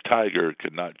a tiger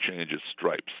cannot change its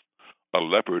stripes. A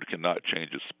leopard cannot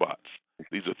change its spots.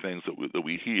 These are things that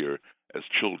we hear as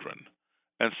children.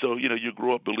 And so, you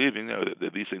grow up believing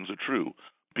that these things are true.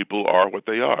 People are what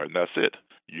they are, and that's it.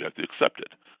 You have to accept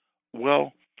it.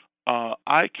 Well,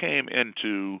 I came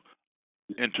into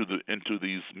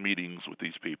these meetings with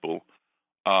these people.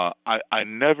 I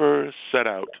never set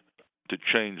out to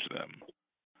change them.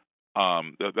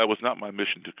 That was not my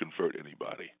mission to convert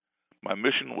anybody. My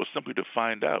mission was simply to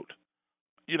find out.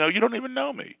 You don't even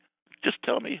know me. Just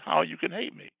tell me how you can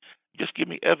hate me. Just give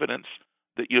me evidence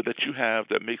that you have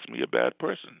that makes me a bad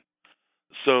person.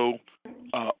 So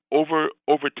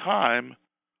over time,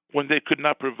 when they could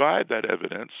not provide that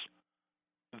evidence,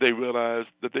 they realized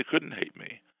that they couldn't hate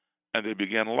me, and they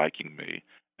began liking me,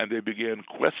 and they began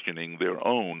questioning their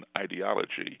own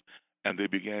ideology, and they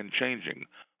began changing.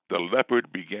 The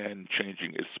leopard began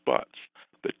changing its spots.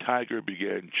 The tiger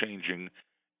began changing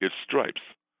its stripes.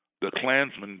 The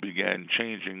Klansman began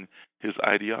changing his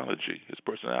ideology, his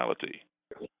personality.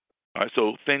 All right,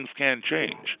 so things can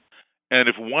change, and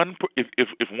if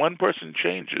one person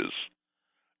changes,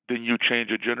 then you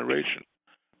change a generation,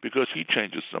 because he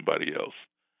changes somebody else.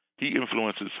 He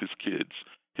influences his kids,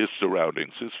 his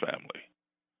surroundings, his family.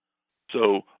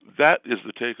 So that is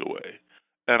the takeaway,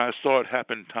 and I saw it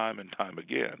happen time and time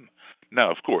again.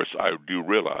 Now, of course, I do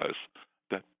realize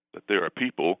that there are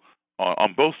people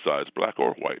on both sides, black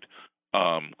or white,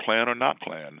 Klan or not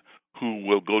Klan, who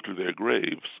will go to their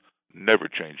graves never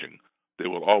changing. They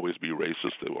will always be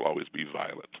racist. They will always be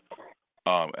violent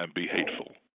and be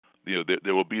hateful.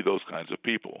 There will be those kinds of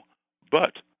people.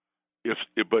 But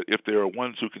if there are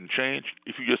ones who can change,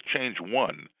 if you just change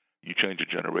one, you change a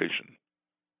generation.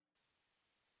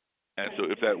 And so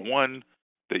if that one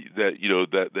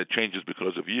that changes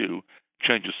because of you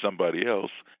changes somebody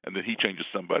else, and then he changes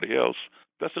somebody else,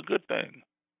 that's a good thing.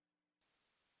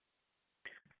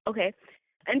 Okay.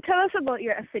 And tell us about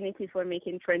your affinity for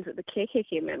making friends with the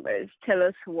KKK members. Tell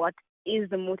us what is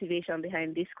the motivation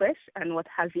behind this quest, and what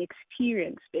has the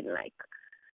experience been like?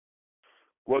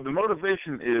 Well, the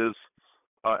motivation is,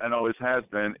 and always has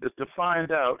been, is to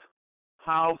find out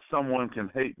how someone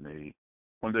can hate me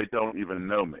when they don't even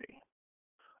know me.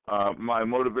 My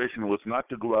motivation was not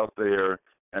to go out there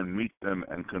and meet them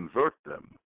and convert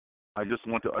them. I just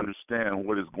want to understand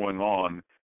what is going on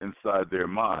inside their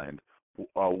mind.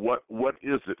 What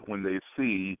is it when they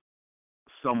see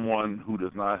someone who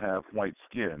does not have white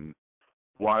skin,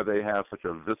 why they have such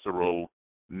a visceral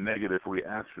negative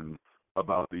reaction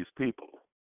about these people?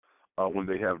 When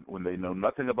they know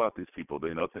nothing about these people,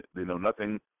 they know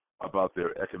nothing about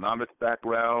their economic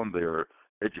background, their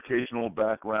educational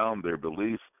background, their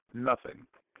beliefs, nothing.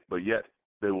 But yet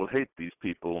they will hate these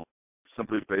people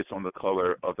simply based on the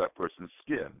color of that person's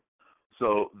skin.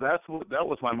 So that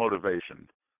was my motivation.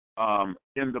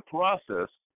 In the process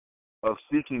of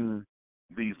seeking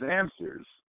these answers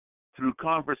through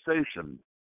conversation,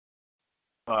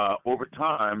 over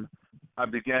time, I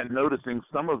began noticing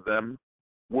some of them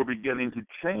were beginning to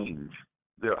change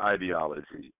their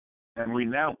ideology. and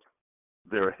renounce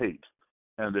their hate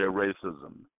and their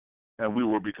racism, and we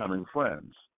were becoming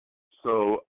friends.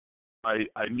 So I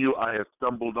knew I had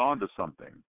stumbled onto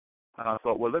something, and I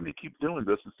thought, well, let me keep doing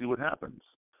this and see what happens.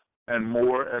 And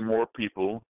more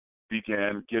people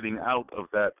began getting out of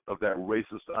that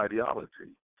racist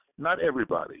ideology. Not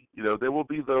everybody, there will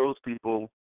be those people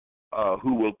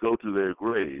who will go to their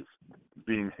grave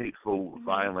being hateful,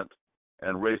 violent,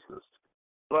 and racist.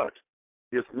 But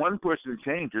if one person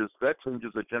changes, that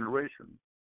changes a generation.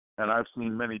 And I've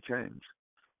seen many change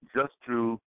just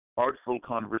through artful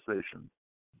conversation.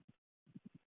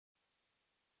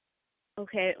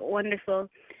 Okay, wonderful.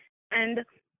 And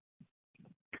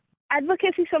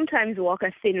advocacy sometimes walk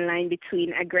a thin line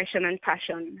between aggression and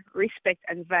passion, respect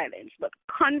and violence, but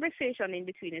conversation in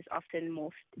between is often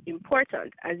most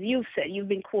important. As you've said, you've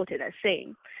been quoted as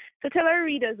saying. So tell our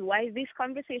readers why this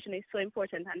conversation is so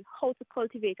important and how to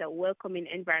cultivate a welcoming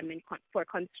environment for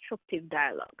constructive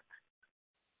dialogue.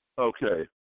 Okay.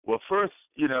 Well, first,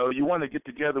 you want to get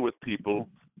together with people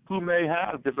who may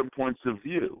have different points of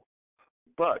view,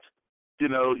 but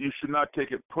you should not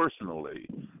take it personally.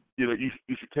 You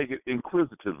should take it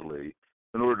inquisitively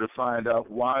in order to find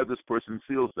out why this person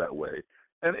feels that way.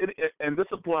 And this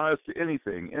applies to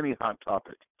anything, any hot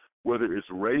topic, whether it's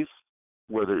race,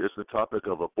 whether it's the topic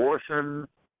of abortion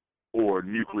or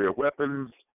nuclear weapons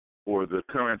or the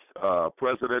current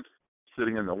president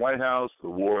sitting in the White House, the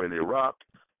war in Iraq,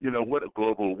 what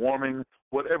global warming,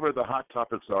 whatever the hot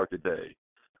topics are today.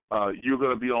 You're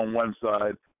going to be on one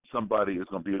side, somebody is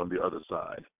going to be on the other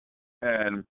side.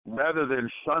 And rather than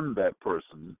shun that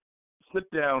person, sit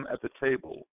down at the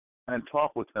table and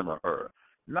talk with him or her,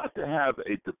 not to have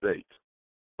a debate,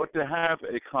 but to have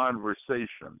a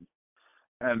conversation.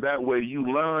 And that way you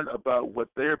learn about what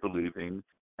they're believing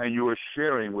and you are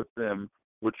sharing with them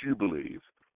what you believe.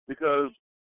 Because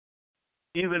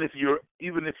even if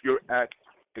you're at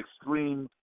extreme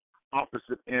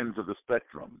opposite ends of the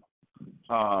spectrum,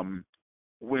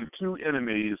 when two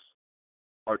enemies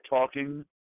are talking,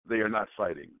 they are not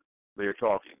fighting. They are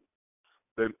talking.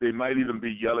 They might even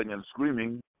be yelling and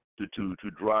screaming to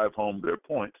drive home their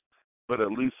point, but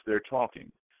at least they're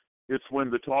talking. It's when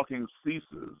the talking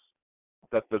ceases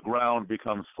that the ground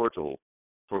becomes fertile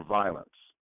for violence.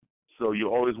 So you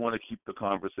always want to keep the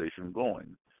conversation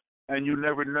going. And you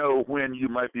never know when you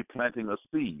might be planting a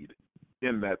seed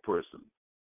in that person,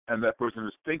 and that person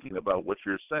is thinking about what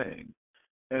you're saying.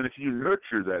 And if you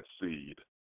nurture that seed,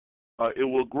 it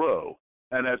will grow.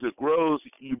 And as it grows,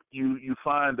 you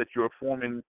find that you're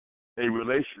forming a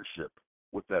relationship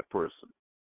with that person.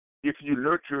 If you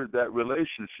nurture that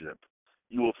relationship,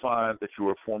 you will find that you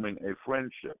are forming a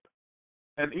friendship.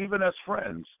 And even as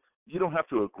friends, you don't have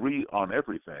to agree on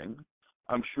everything.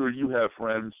 I'm sure you have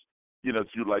friends, that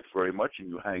you like very much and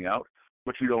you hang out,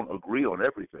 but you don't agree on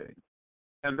everything.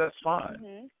 And that's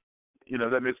fine.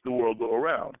 Mm-hmm. That makes the world go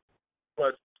around.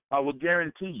 But I will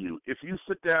guarantee you, if you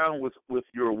sit down with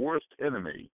your worst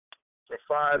enemy for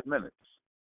 5 minutes,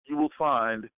 you will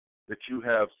find that you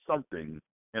have something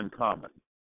in common.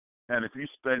 And if you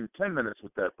spend 10 minutes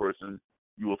with that person,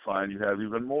 you will find you have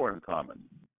even more in common.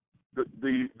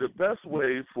 The best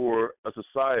way for a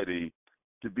society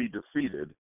to be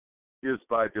defeated is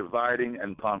by dividing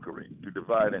and conquering, to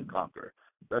divide and conquer.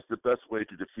 That's the best way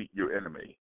to defeat your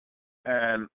enemy.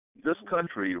 And this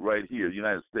country right here, the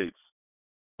United States,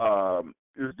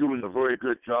 is doing a very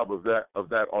good job of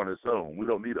that on its own. We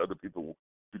don't need other people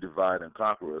to divide and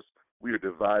conquer us. We are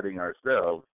dividing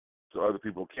ourselves so other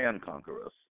people can conquer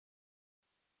us.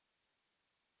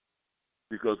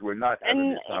 Because we're not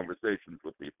having these conversations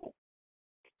with people.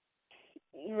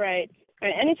 Right.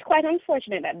 And it's quite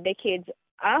unfortunate that decades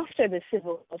after the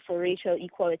civil war for racial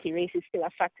equality, race is still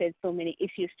affected so many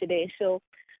issues today. So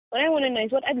what I want to know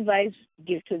is what advice you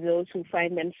give to those who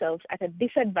find themselves at a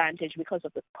disadvantage because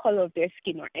of the color of their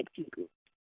skin or ethnic group?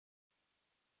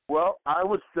 Well, I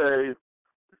would say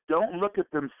don't look at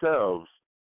themselves.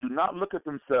 Do not look at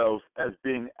themselves as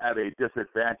being at a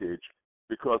disadvantage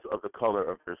because of the color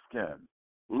of their skin.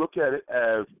 Look at it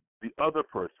as the other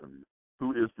person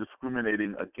who is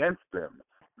discriminating against them.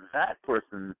 That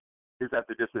person is at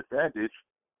the disadvantage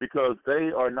because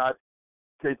they are not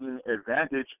taking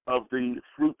advantage of the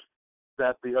fruit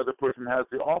that the other person has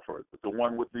to offer, the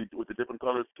one with the different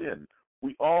colored skin.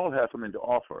 We all have something to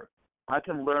offer. I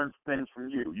can learn things from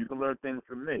you. You can learn things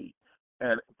from me.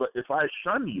 But if I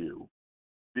shun you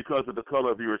because of the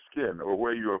color of your skin or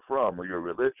where you're from or your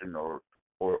religion or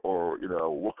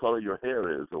what color your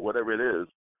hair is or whatever it is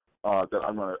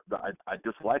that I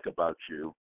dislike about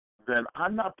you, then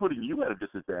I'm not putting you at a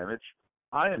disadvantage.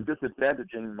 I am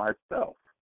disadvantaging myself.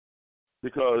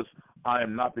 because I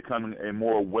am not becoming a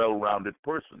more well-rounded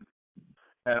person.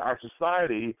 And our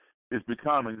society is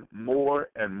becoming more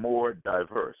and more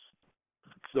diverse.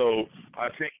 So I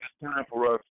think it's time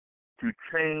for us to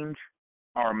change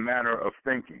our manner of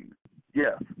thinking.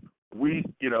 Yes, we,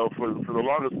 for the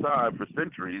longest time, for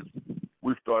centuries,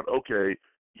 we've thought, okay,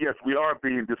 yes, we are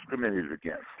being discriminated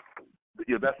against.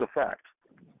 That's a fact.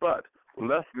 But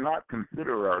let's not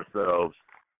consider ourselves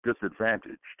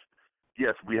disadvantaged.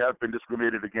 Yes, we have been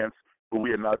discriminated against, but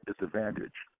we are not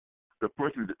disadvantaged. The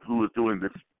person who is doing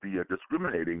the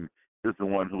discriminating is the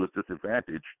one who is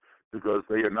disadvantaged because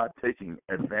they are not taking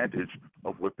advantage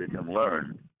of what they can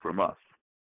learn from us.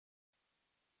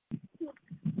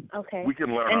 Okay. We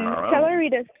can learn and on our tell own. our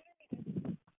readers,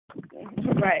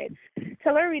 right.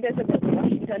 Tell our readers about the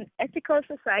Washington Ethical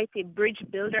Society Bridge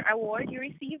Builder Award you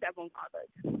received, among others.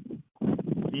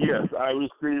 Yes, I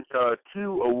received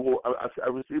 2 awards. I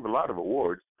received a lot of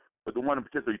awards, but the one in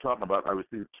particular you're talking about, I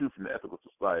received 2 from the Ethical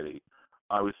Society.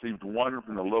 I received 1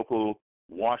 from the local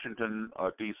Washington,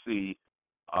 D.C.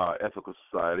 Ethical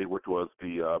Society, which was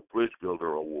the Bridge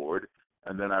Builder Award,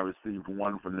 and then I received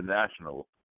 1 from the National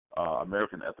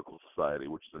American Ethical Society,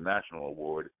 which is a national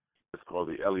award. It's called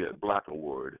the Elliott Black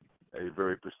Award, a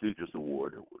very prestigious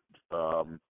award.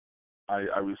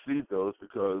 I received those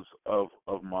because of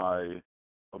my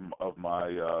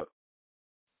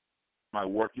my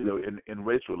work, in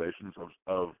race relations,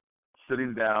 of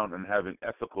sitting down and having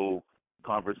ethical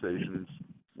conversations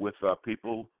with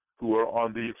people who are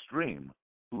on the extreme,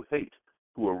 who hate,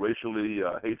 who are racially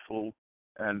hateful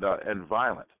and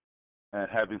violent, and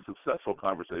having successful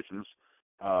conversations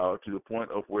to the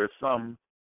point of where some,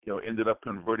 ended up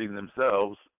converting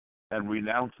themselves and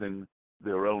renouncing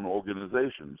their own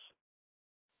organizations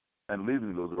and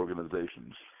leaving those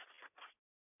organizations.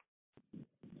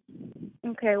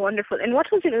 Okay, wonderful. And what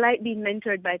was it like being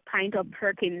mentored by Pinto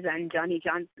Perkins and Johnny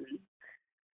Johnson?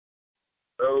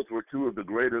 Those were 2 of the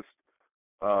greatest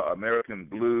American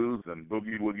blues and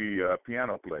boogie-woogie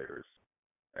piano players.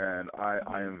 And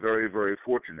I am very, very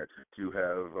fortunate to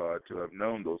have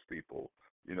known those people.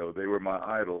 They were my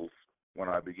idols when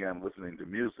I began listening to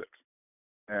music.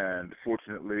 And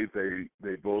fortunately,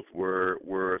 they both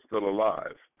were still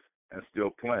alive and still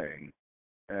playing.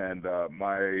 And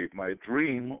my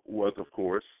dream was, of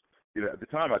course, at the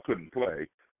time I couldn't play.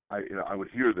 I would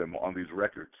hear them on these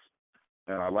records,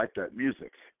 and I liked that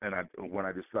music. And when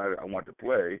I decided I wanted to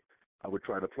play, I would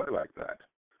try to play like that.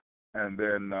 And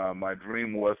then my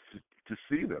dream was to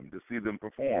see them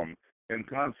perform in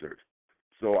concert.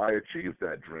 So I achieved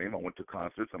that dream. I went to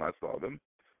concerts and I saw them.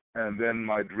 And then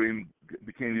my dream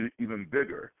became even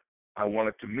bigger. I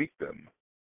wanted to meet them.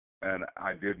 And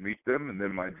I did meet them, and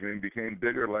then my dream became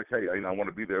bigger, like, hey, I want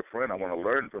to be their friend. I want to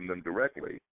learn from them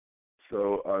directly.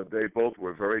 So they both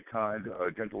were very kind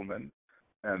gentlemen,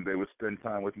 and they would spend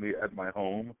time with me at my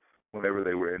home whenever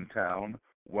they were in town.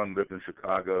 One lived in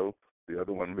Chicago. The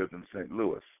other one lived in St.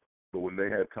 Louis. But when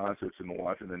they had concerts in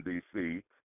Washington, D.C.,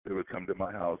 they would come to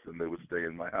my house, and they would stay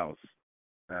in my house,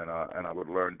 and I would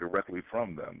learn directly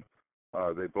from them.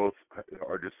 They both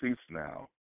are deceased now.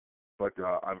 But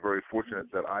I'm very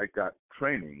fortunate that I got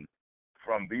training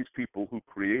from these people who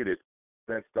created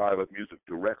that style of music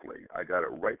directly. I got it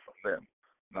right from them,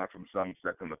 not from some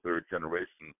second or third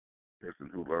generation person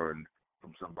who learned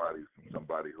from somebody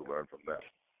who learned from them.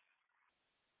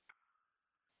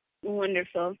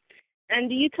 Wonderful.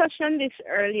 And you touched on this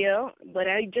earlier, but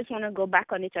I just want to go back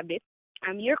on it a bit.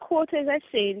 Your quotas are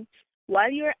saying,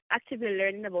 while you're actively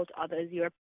learning about others,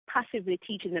 you're passively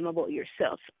teaching them about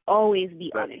yourself. Always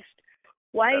be honest.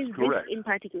 Why is this in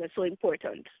particular so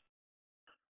important?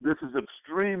 This is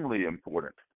extremely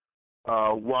important.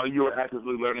 While you're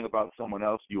actively learning about someone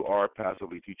else, you are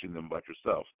passively teaching them about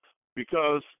yourself.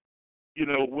 Because,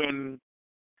 when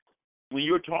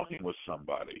you're talking with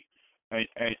somebody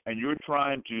and you're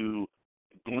trying to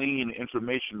glean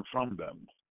information from them,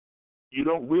 you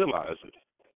don't realize it.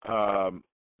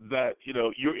 That,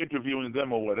 you're interviewing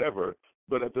them or whatever,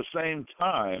 but at the same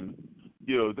time,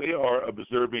 they are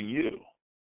observing you.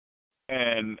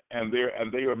 And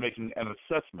they are making an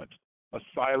assessment, a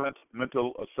silent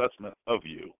mental assessment of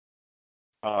you,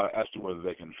 as to whether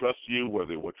they can trust you,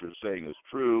 whether what you're saying is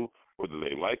true, whether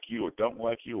they like you or don't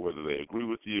like you, whether they agree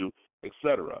with you,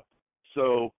 etc.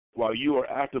 So while you are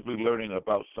actively learning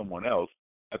about someone else,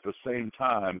 at the same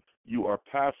time you are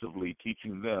passively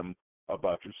teaching them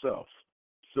about yourself.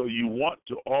 So you want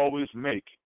to always make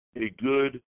a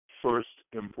good first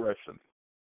impression.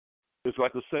 It's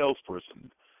like a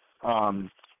salesperson.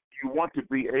 You want to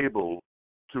be able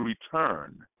to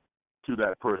return to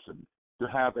that person, to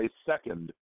have a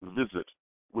second visit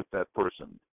with that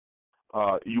person.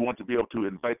 You want to be able to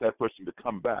invite that person to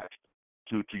come back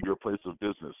to your place of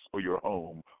business or your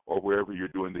home or wherever you're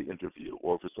doing the interview,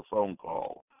 or if it's a phone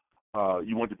call.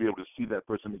 You want to be able to see that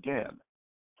person again.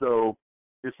 So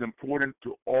it's important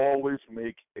to always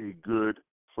make a good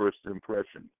first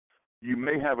impression. You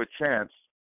may have a chance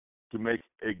to make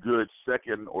a good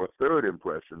second or third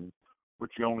impression, but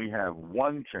you only have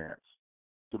one chance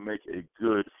to make a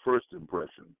good first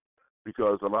impression,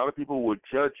 because a lot of people will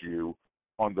judge you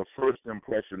on the first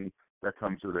impression that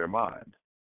comes to their mind.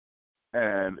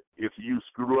 And if you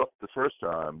screw up the first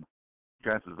time,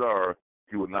 chances are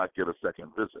you will not get a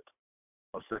second visit,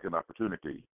 a second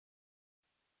opportunity.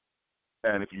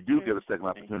 And if you do get a second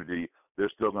opportunity, they're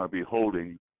still going to be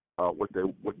holding what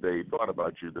they thought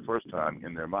about you the first time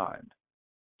in their mind.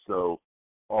 So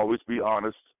always be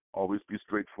honest, always be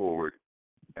straightforward,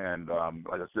 and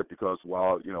like I said, because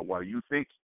while you think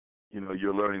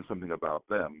you're learning something about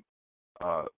them,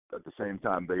 at the same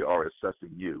time they are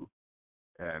assessing you,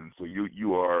 and so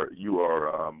you are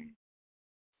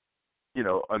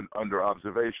under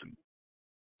observation.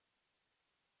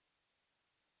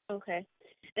 Okay.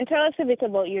 And tell us a bit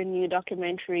about your new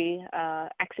documentary,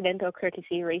 Accidental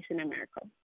Courtesy, Race in America.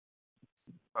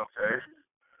 Okay.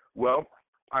 Well,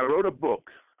 I wrote a book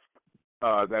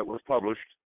that was published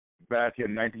back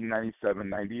in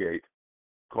 1997-98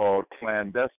 called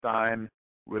Clandestine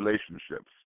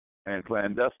Relationships. And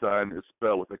clandestine is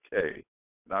spelled with a K,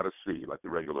 not a C, like the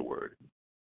regular word.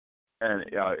 And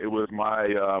it was my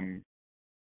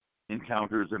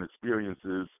encounters and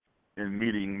experiences in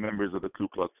meeting members of the Ku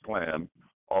Klux Klan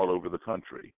all over the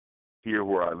country. Here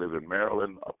where I live in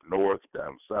Maryland, up north,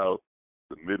 down south,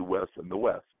 the Midwest, and the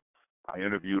West. I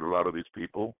interviewed a lot of these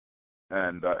people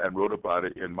and wrote about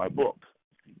it in my book,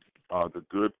 The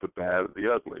Good, the Bad,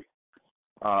 the Ugly.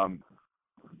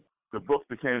 The book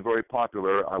became very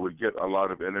popular. I would get a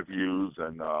lot of interviews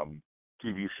and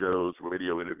TV shows,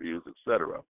 radio interviews,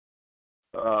 etc.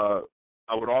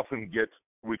 I would often get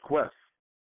requests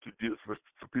to do for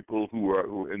people who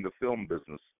are in the film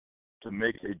business to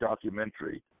make a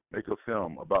documentary, make a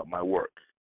film about my work.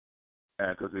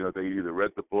 And because they either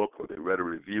read the book or they read a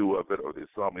review of it or they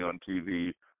saw me on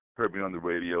TV, heard me on the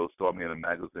radio, saw me in a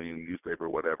magazine, newspaper,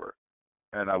 whatever.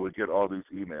 And I would get all these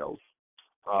emails.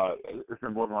 It's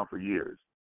been going on for years.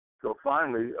 So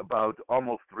finally, about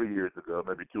almost 3 years ago,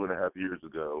 maybe 2.5 years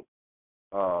ago,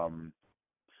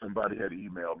 somebody had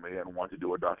emailed me and wanted to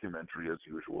do a documentary as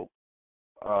usual.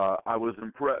 I was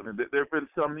impressed. There have been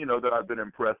some, that I've been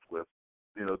impressed with,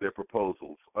 their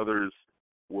proposals. Others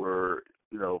were,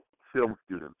 film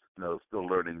students, still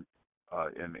learning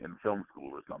in film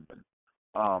school or something,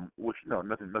 which,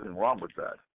 nothing wrong with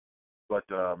that. But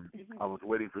I was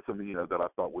waiting for something, that I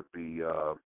thought would be,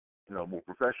 more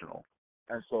professional.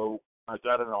 And so I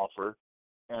got an offer,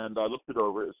 and I looked it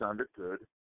over. It sounded good.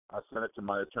 I sent it to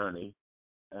my attorney,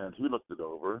 and he looked it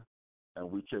over,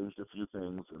 and we changed a few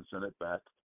things and sent it back,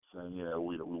 saying,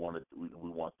 we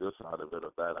want this out of it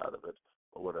or that out of it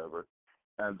or whatever.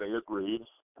 And they agreed.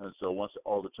 And so once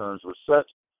all the terms were set,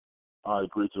 I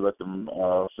agreed to let them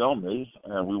film me,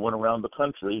 and we went around the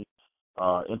country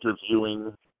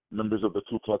interviewing members of the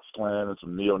Ku Klux Klan and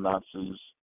some neo-Nazis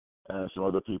and some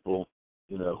other people,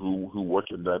 who work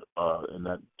in that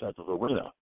type of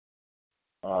arena.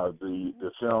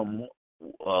 The film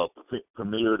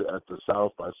premiered at the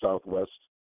South by Southwest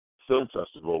Film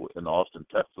Festival in Austin,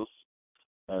 Texas,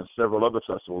 and several other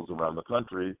festivals around the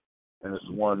country, and it's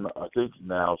won, I think,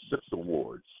 now 6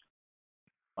 awards.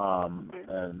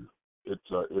 And it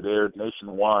aired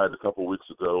nationwide a couple weeks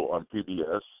ago on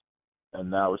PBS,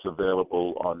 and now it's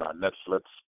available on Netflix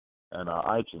and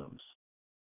iTunes.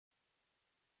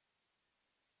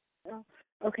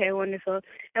 Okay, wonderful.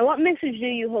 And what message do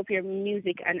you hope your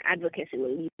music and advocacy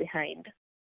will leave behind?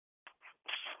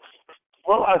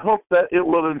 Well, I hope that it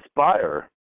will inspire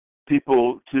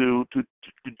people to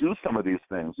do some of these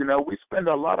things. We spend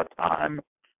a lot of time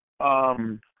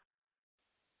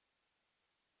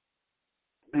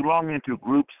belonging to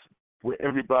groups where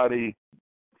everybody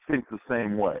thinks the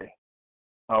same way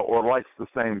or likes the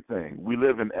same thing. We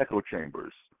live in echo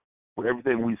chambers where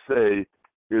everything we say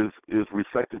is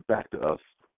reflected back to us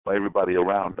by everybody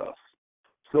around us.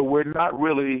 So we're not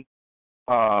really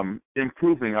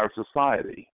improving our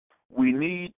society. We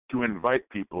need to invite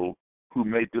people who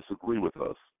may disagree with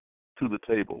us to the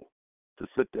table to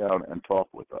sit down and talk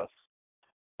with us.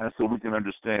 And so we can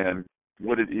understand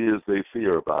what it is they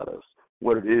fear about us,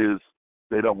 what it is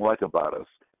they don't like about us.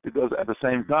 Because at the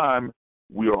same time,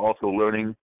 we are also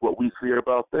learning what we fear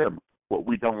about them, what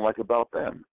we don't like about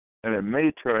them. And it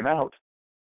may turn out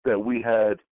that we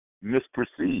had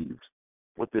misperceived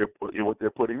what they're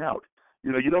putting out.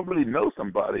 You don't really know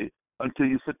somebody until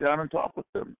you sit down and talk with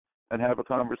them and have a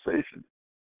conversation.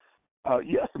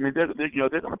 Yes, I mean, there are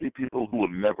going to be people who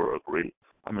will never agree.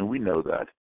 I mean, we know that.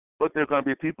 But there are going to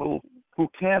be people who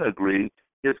can agree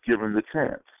if given the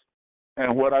chance.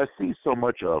 And what I see so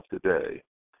much of today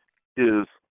is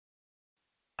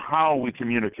how we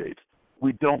communicate.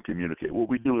 We don't communicate. What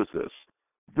we do is this.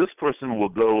 This person will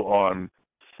go on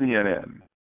CNN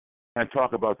and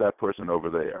talk about that person over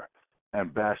there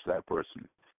and bash that person.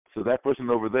 So that person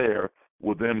over there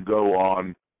will then go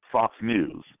on Fox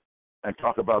News and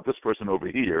talk about this person over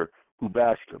here who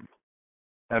bashed him.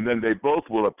 And then they both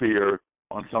will appear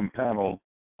on some panel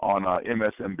on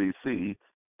MSNBC,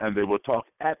 and they will talk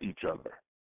at each other.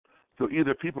 So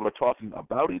either people are talking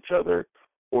about each other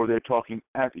or they're talking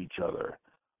at each other.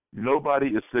 Nobody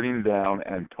is sitting down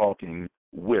and talking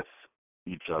with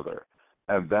each other,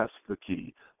 and that's the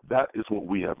key. That is what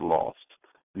we have lost,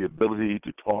 the ability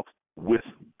to talk with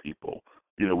people.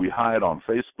 We hide on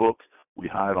Facebook, we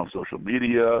hide on social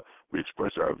media, we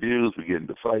express our views, we get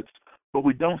into fights, but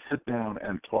we don't sit down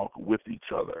and talk with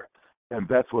each other. And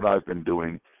that's what I've been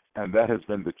doing, and that has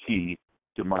been the key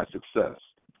to my success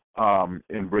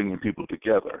in bringing people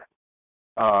together.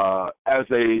 As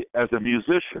a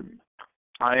musician,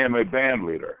 I am a band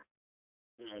leader.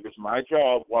 And it's my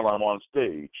job while I'm on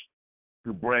stage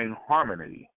to bring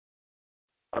harmony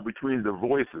between the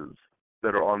voices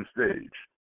that are on stage,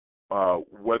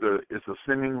 whether it's a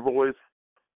singing voice,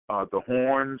 the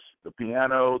horns, the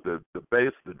piano, the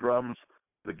bass, the drums,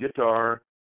 the guitar,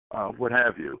 what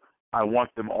have you. I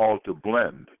want them all to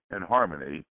blend in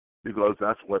harmony because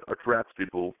that's what attracts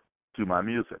people to my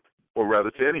music, or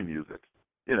rather to any music.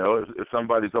 If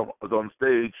somebody's on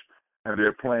stage and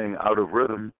they're playing out of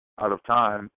rhythm, out of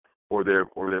time, or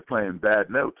they're playing bad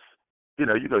notes, you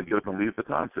got to get up and leave the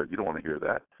concert. You don't want to hear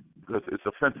that because it's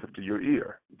offensive to your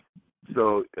ear.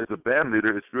 So as a band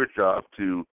leader, it's your job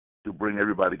to bring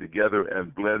everybody together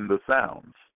and blend the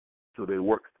sounds so they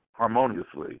work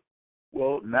harmoniously.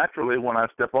 Well, naturally, when I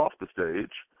step off the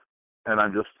stage and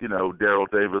I'm just, Daryl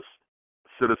Davis,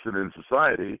 citizen in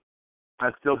society, I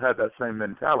still have that same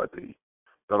mentality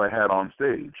that I had on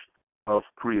stage of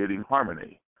creating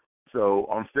harmony. So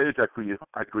on stage,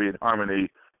 I create harmony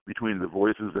between the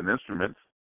voices and instruments.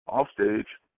 Off stage,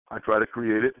 I try to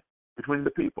create it between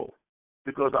the people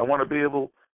because I want to be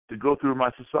able to go through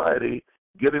my society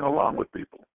getting along with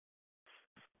people,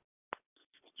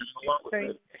 getting along with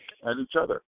them and each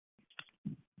other.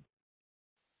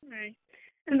 All right.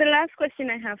 And the last question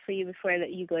I have for you before I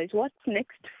let you go is, what's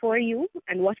next for you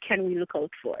and what can we look out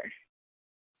for?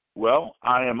 Well,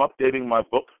 I am updating my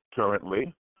book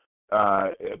currently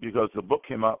because the book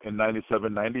came out in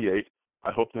 97, 98.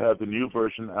 I hope to have the new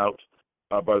version out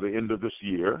by the end of this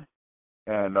year,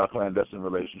 and Clandestine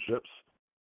Relationships.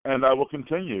 And I will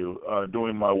continue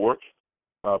doing my work,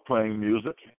 playing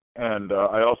music. And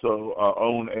I also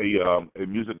own a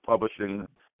music publishing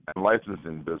and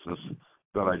licensing business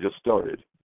that I just started,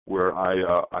 where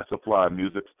I supply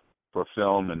music for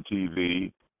film and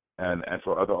TV and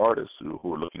for other artists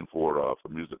who are looking for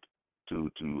music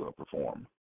to perform.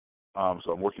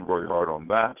 So I'm working very hard on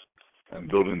that and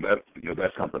building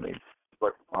that company.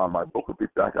 But my book will be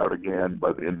back out again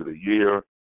by the end of the year,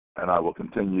 and I will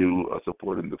continue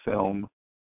supporting the film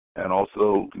and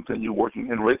also continue working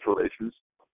in race relations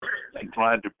and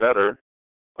trying to better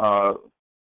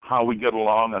how we get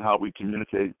along and how we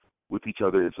communicate with each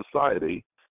other in society.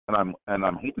 And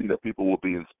I'm hoping that people will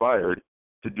be inspired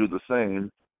to do the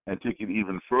same and take it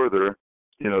even further,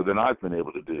 than I've been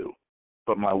able to do.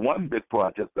 But my one big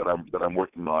project that I'm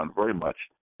working on very much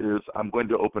is I'm going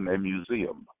to open a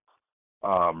museum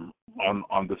on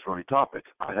this very topic.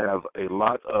 I have a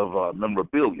lot of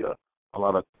memorabilia, a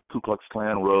lot of Ku Klux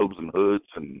Klan robes and hoods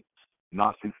and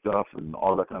Nazi stuff and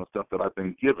all that kind of stuff that I've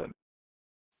been given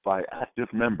by active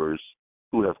members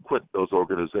who have quit those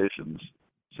organizations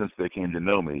since they came to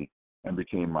know me and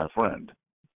became my friend.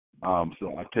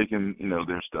 So I've taken,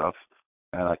 their stuff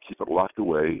and I keep it locked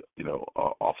away,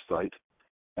 off-site.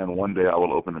 And one day I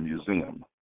will open a museum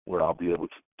where I'll be able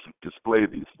to display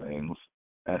these things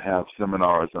and have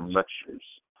seminars and lectures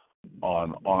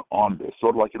on this,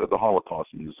 sort of like at the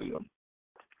Holocaust Museum.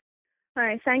 All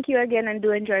right. Thank you again, and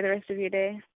do enjoy the rest of your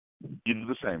day. You do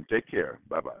the same. Take care.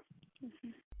 Bye-bye.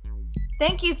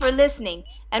 Thank you for listening.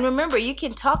 And remember, you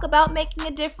can talk about making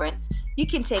a difference, you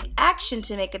can take action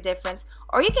to make a difference,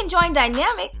 or you can join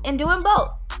Dynamic in doing both.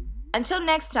 Until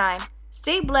next time,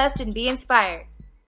 stay blessed and be inspired.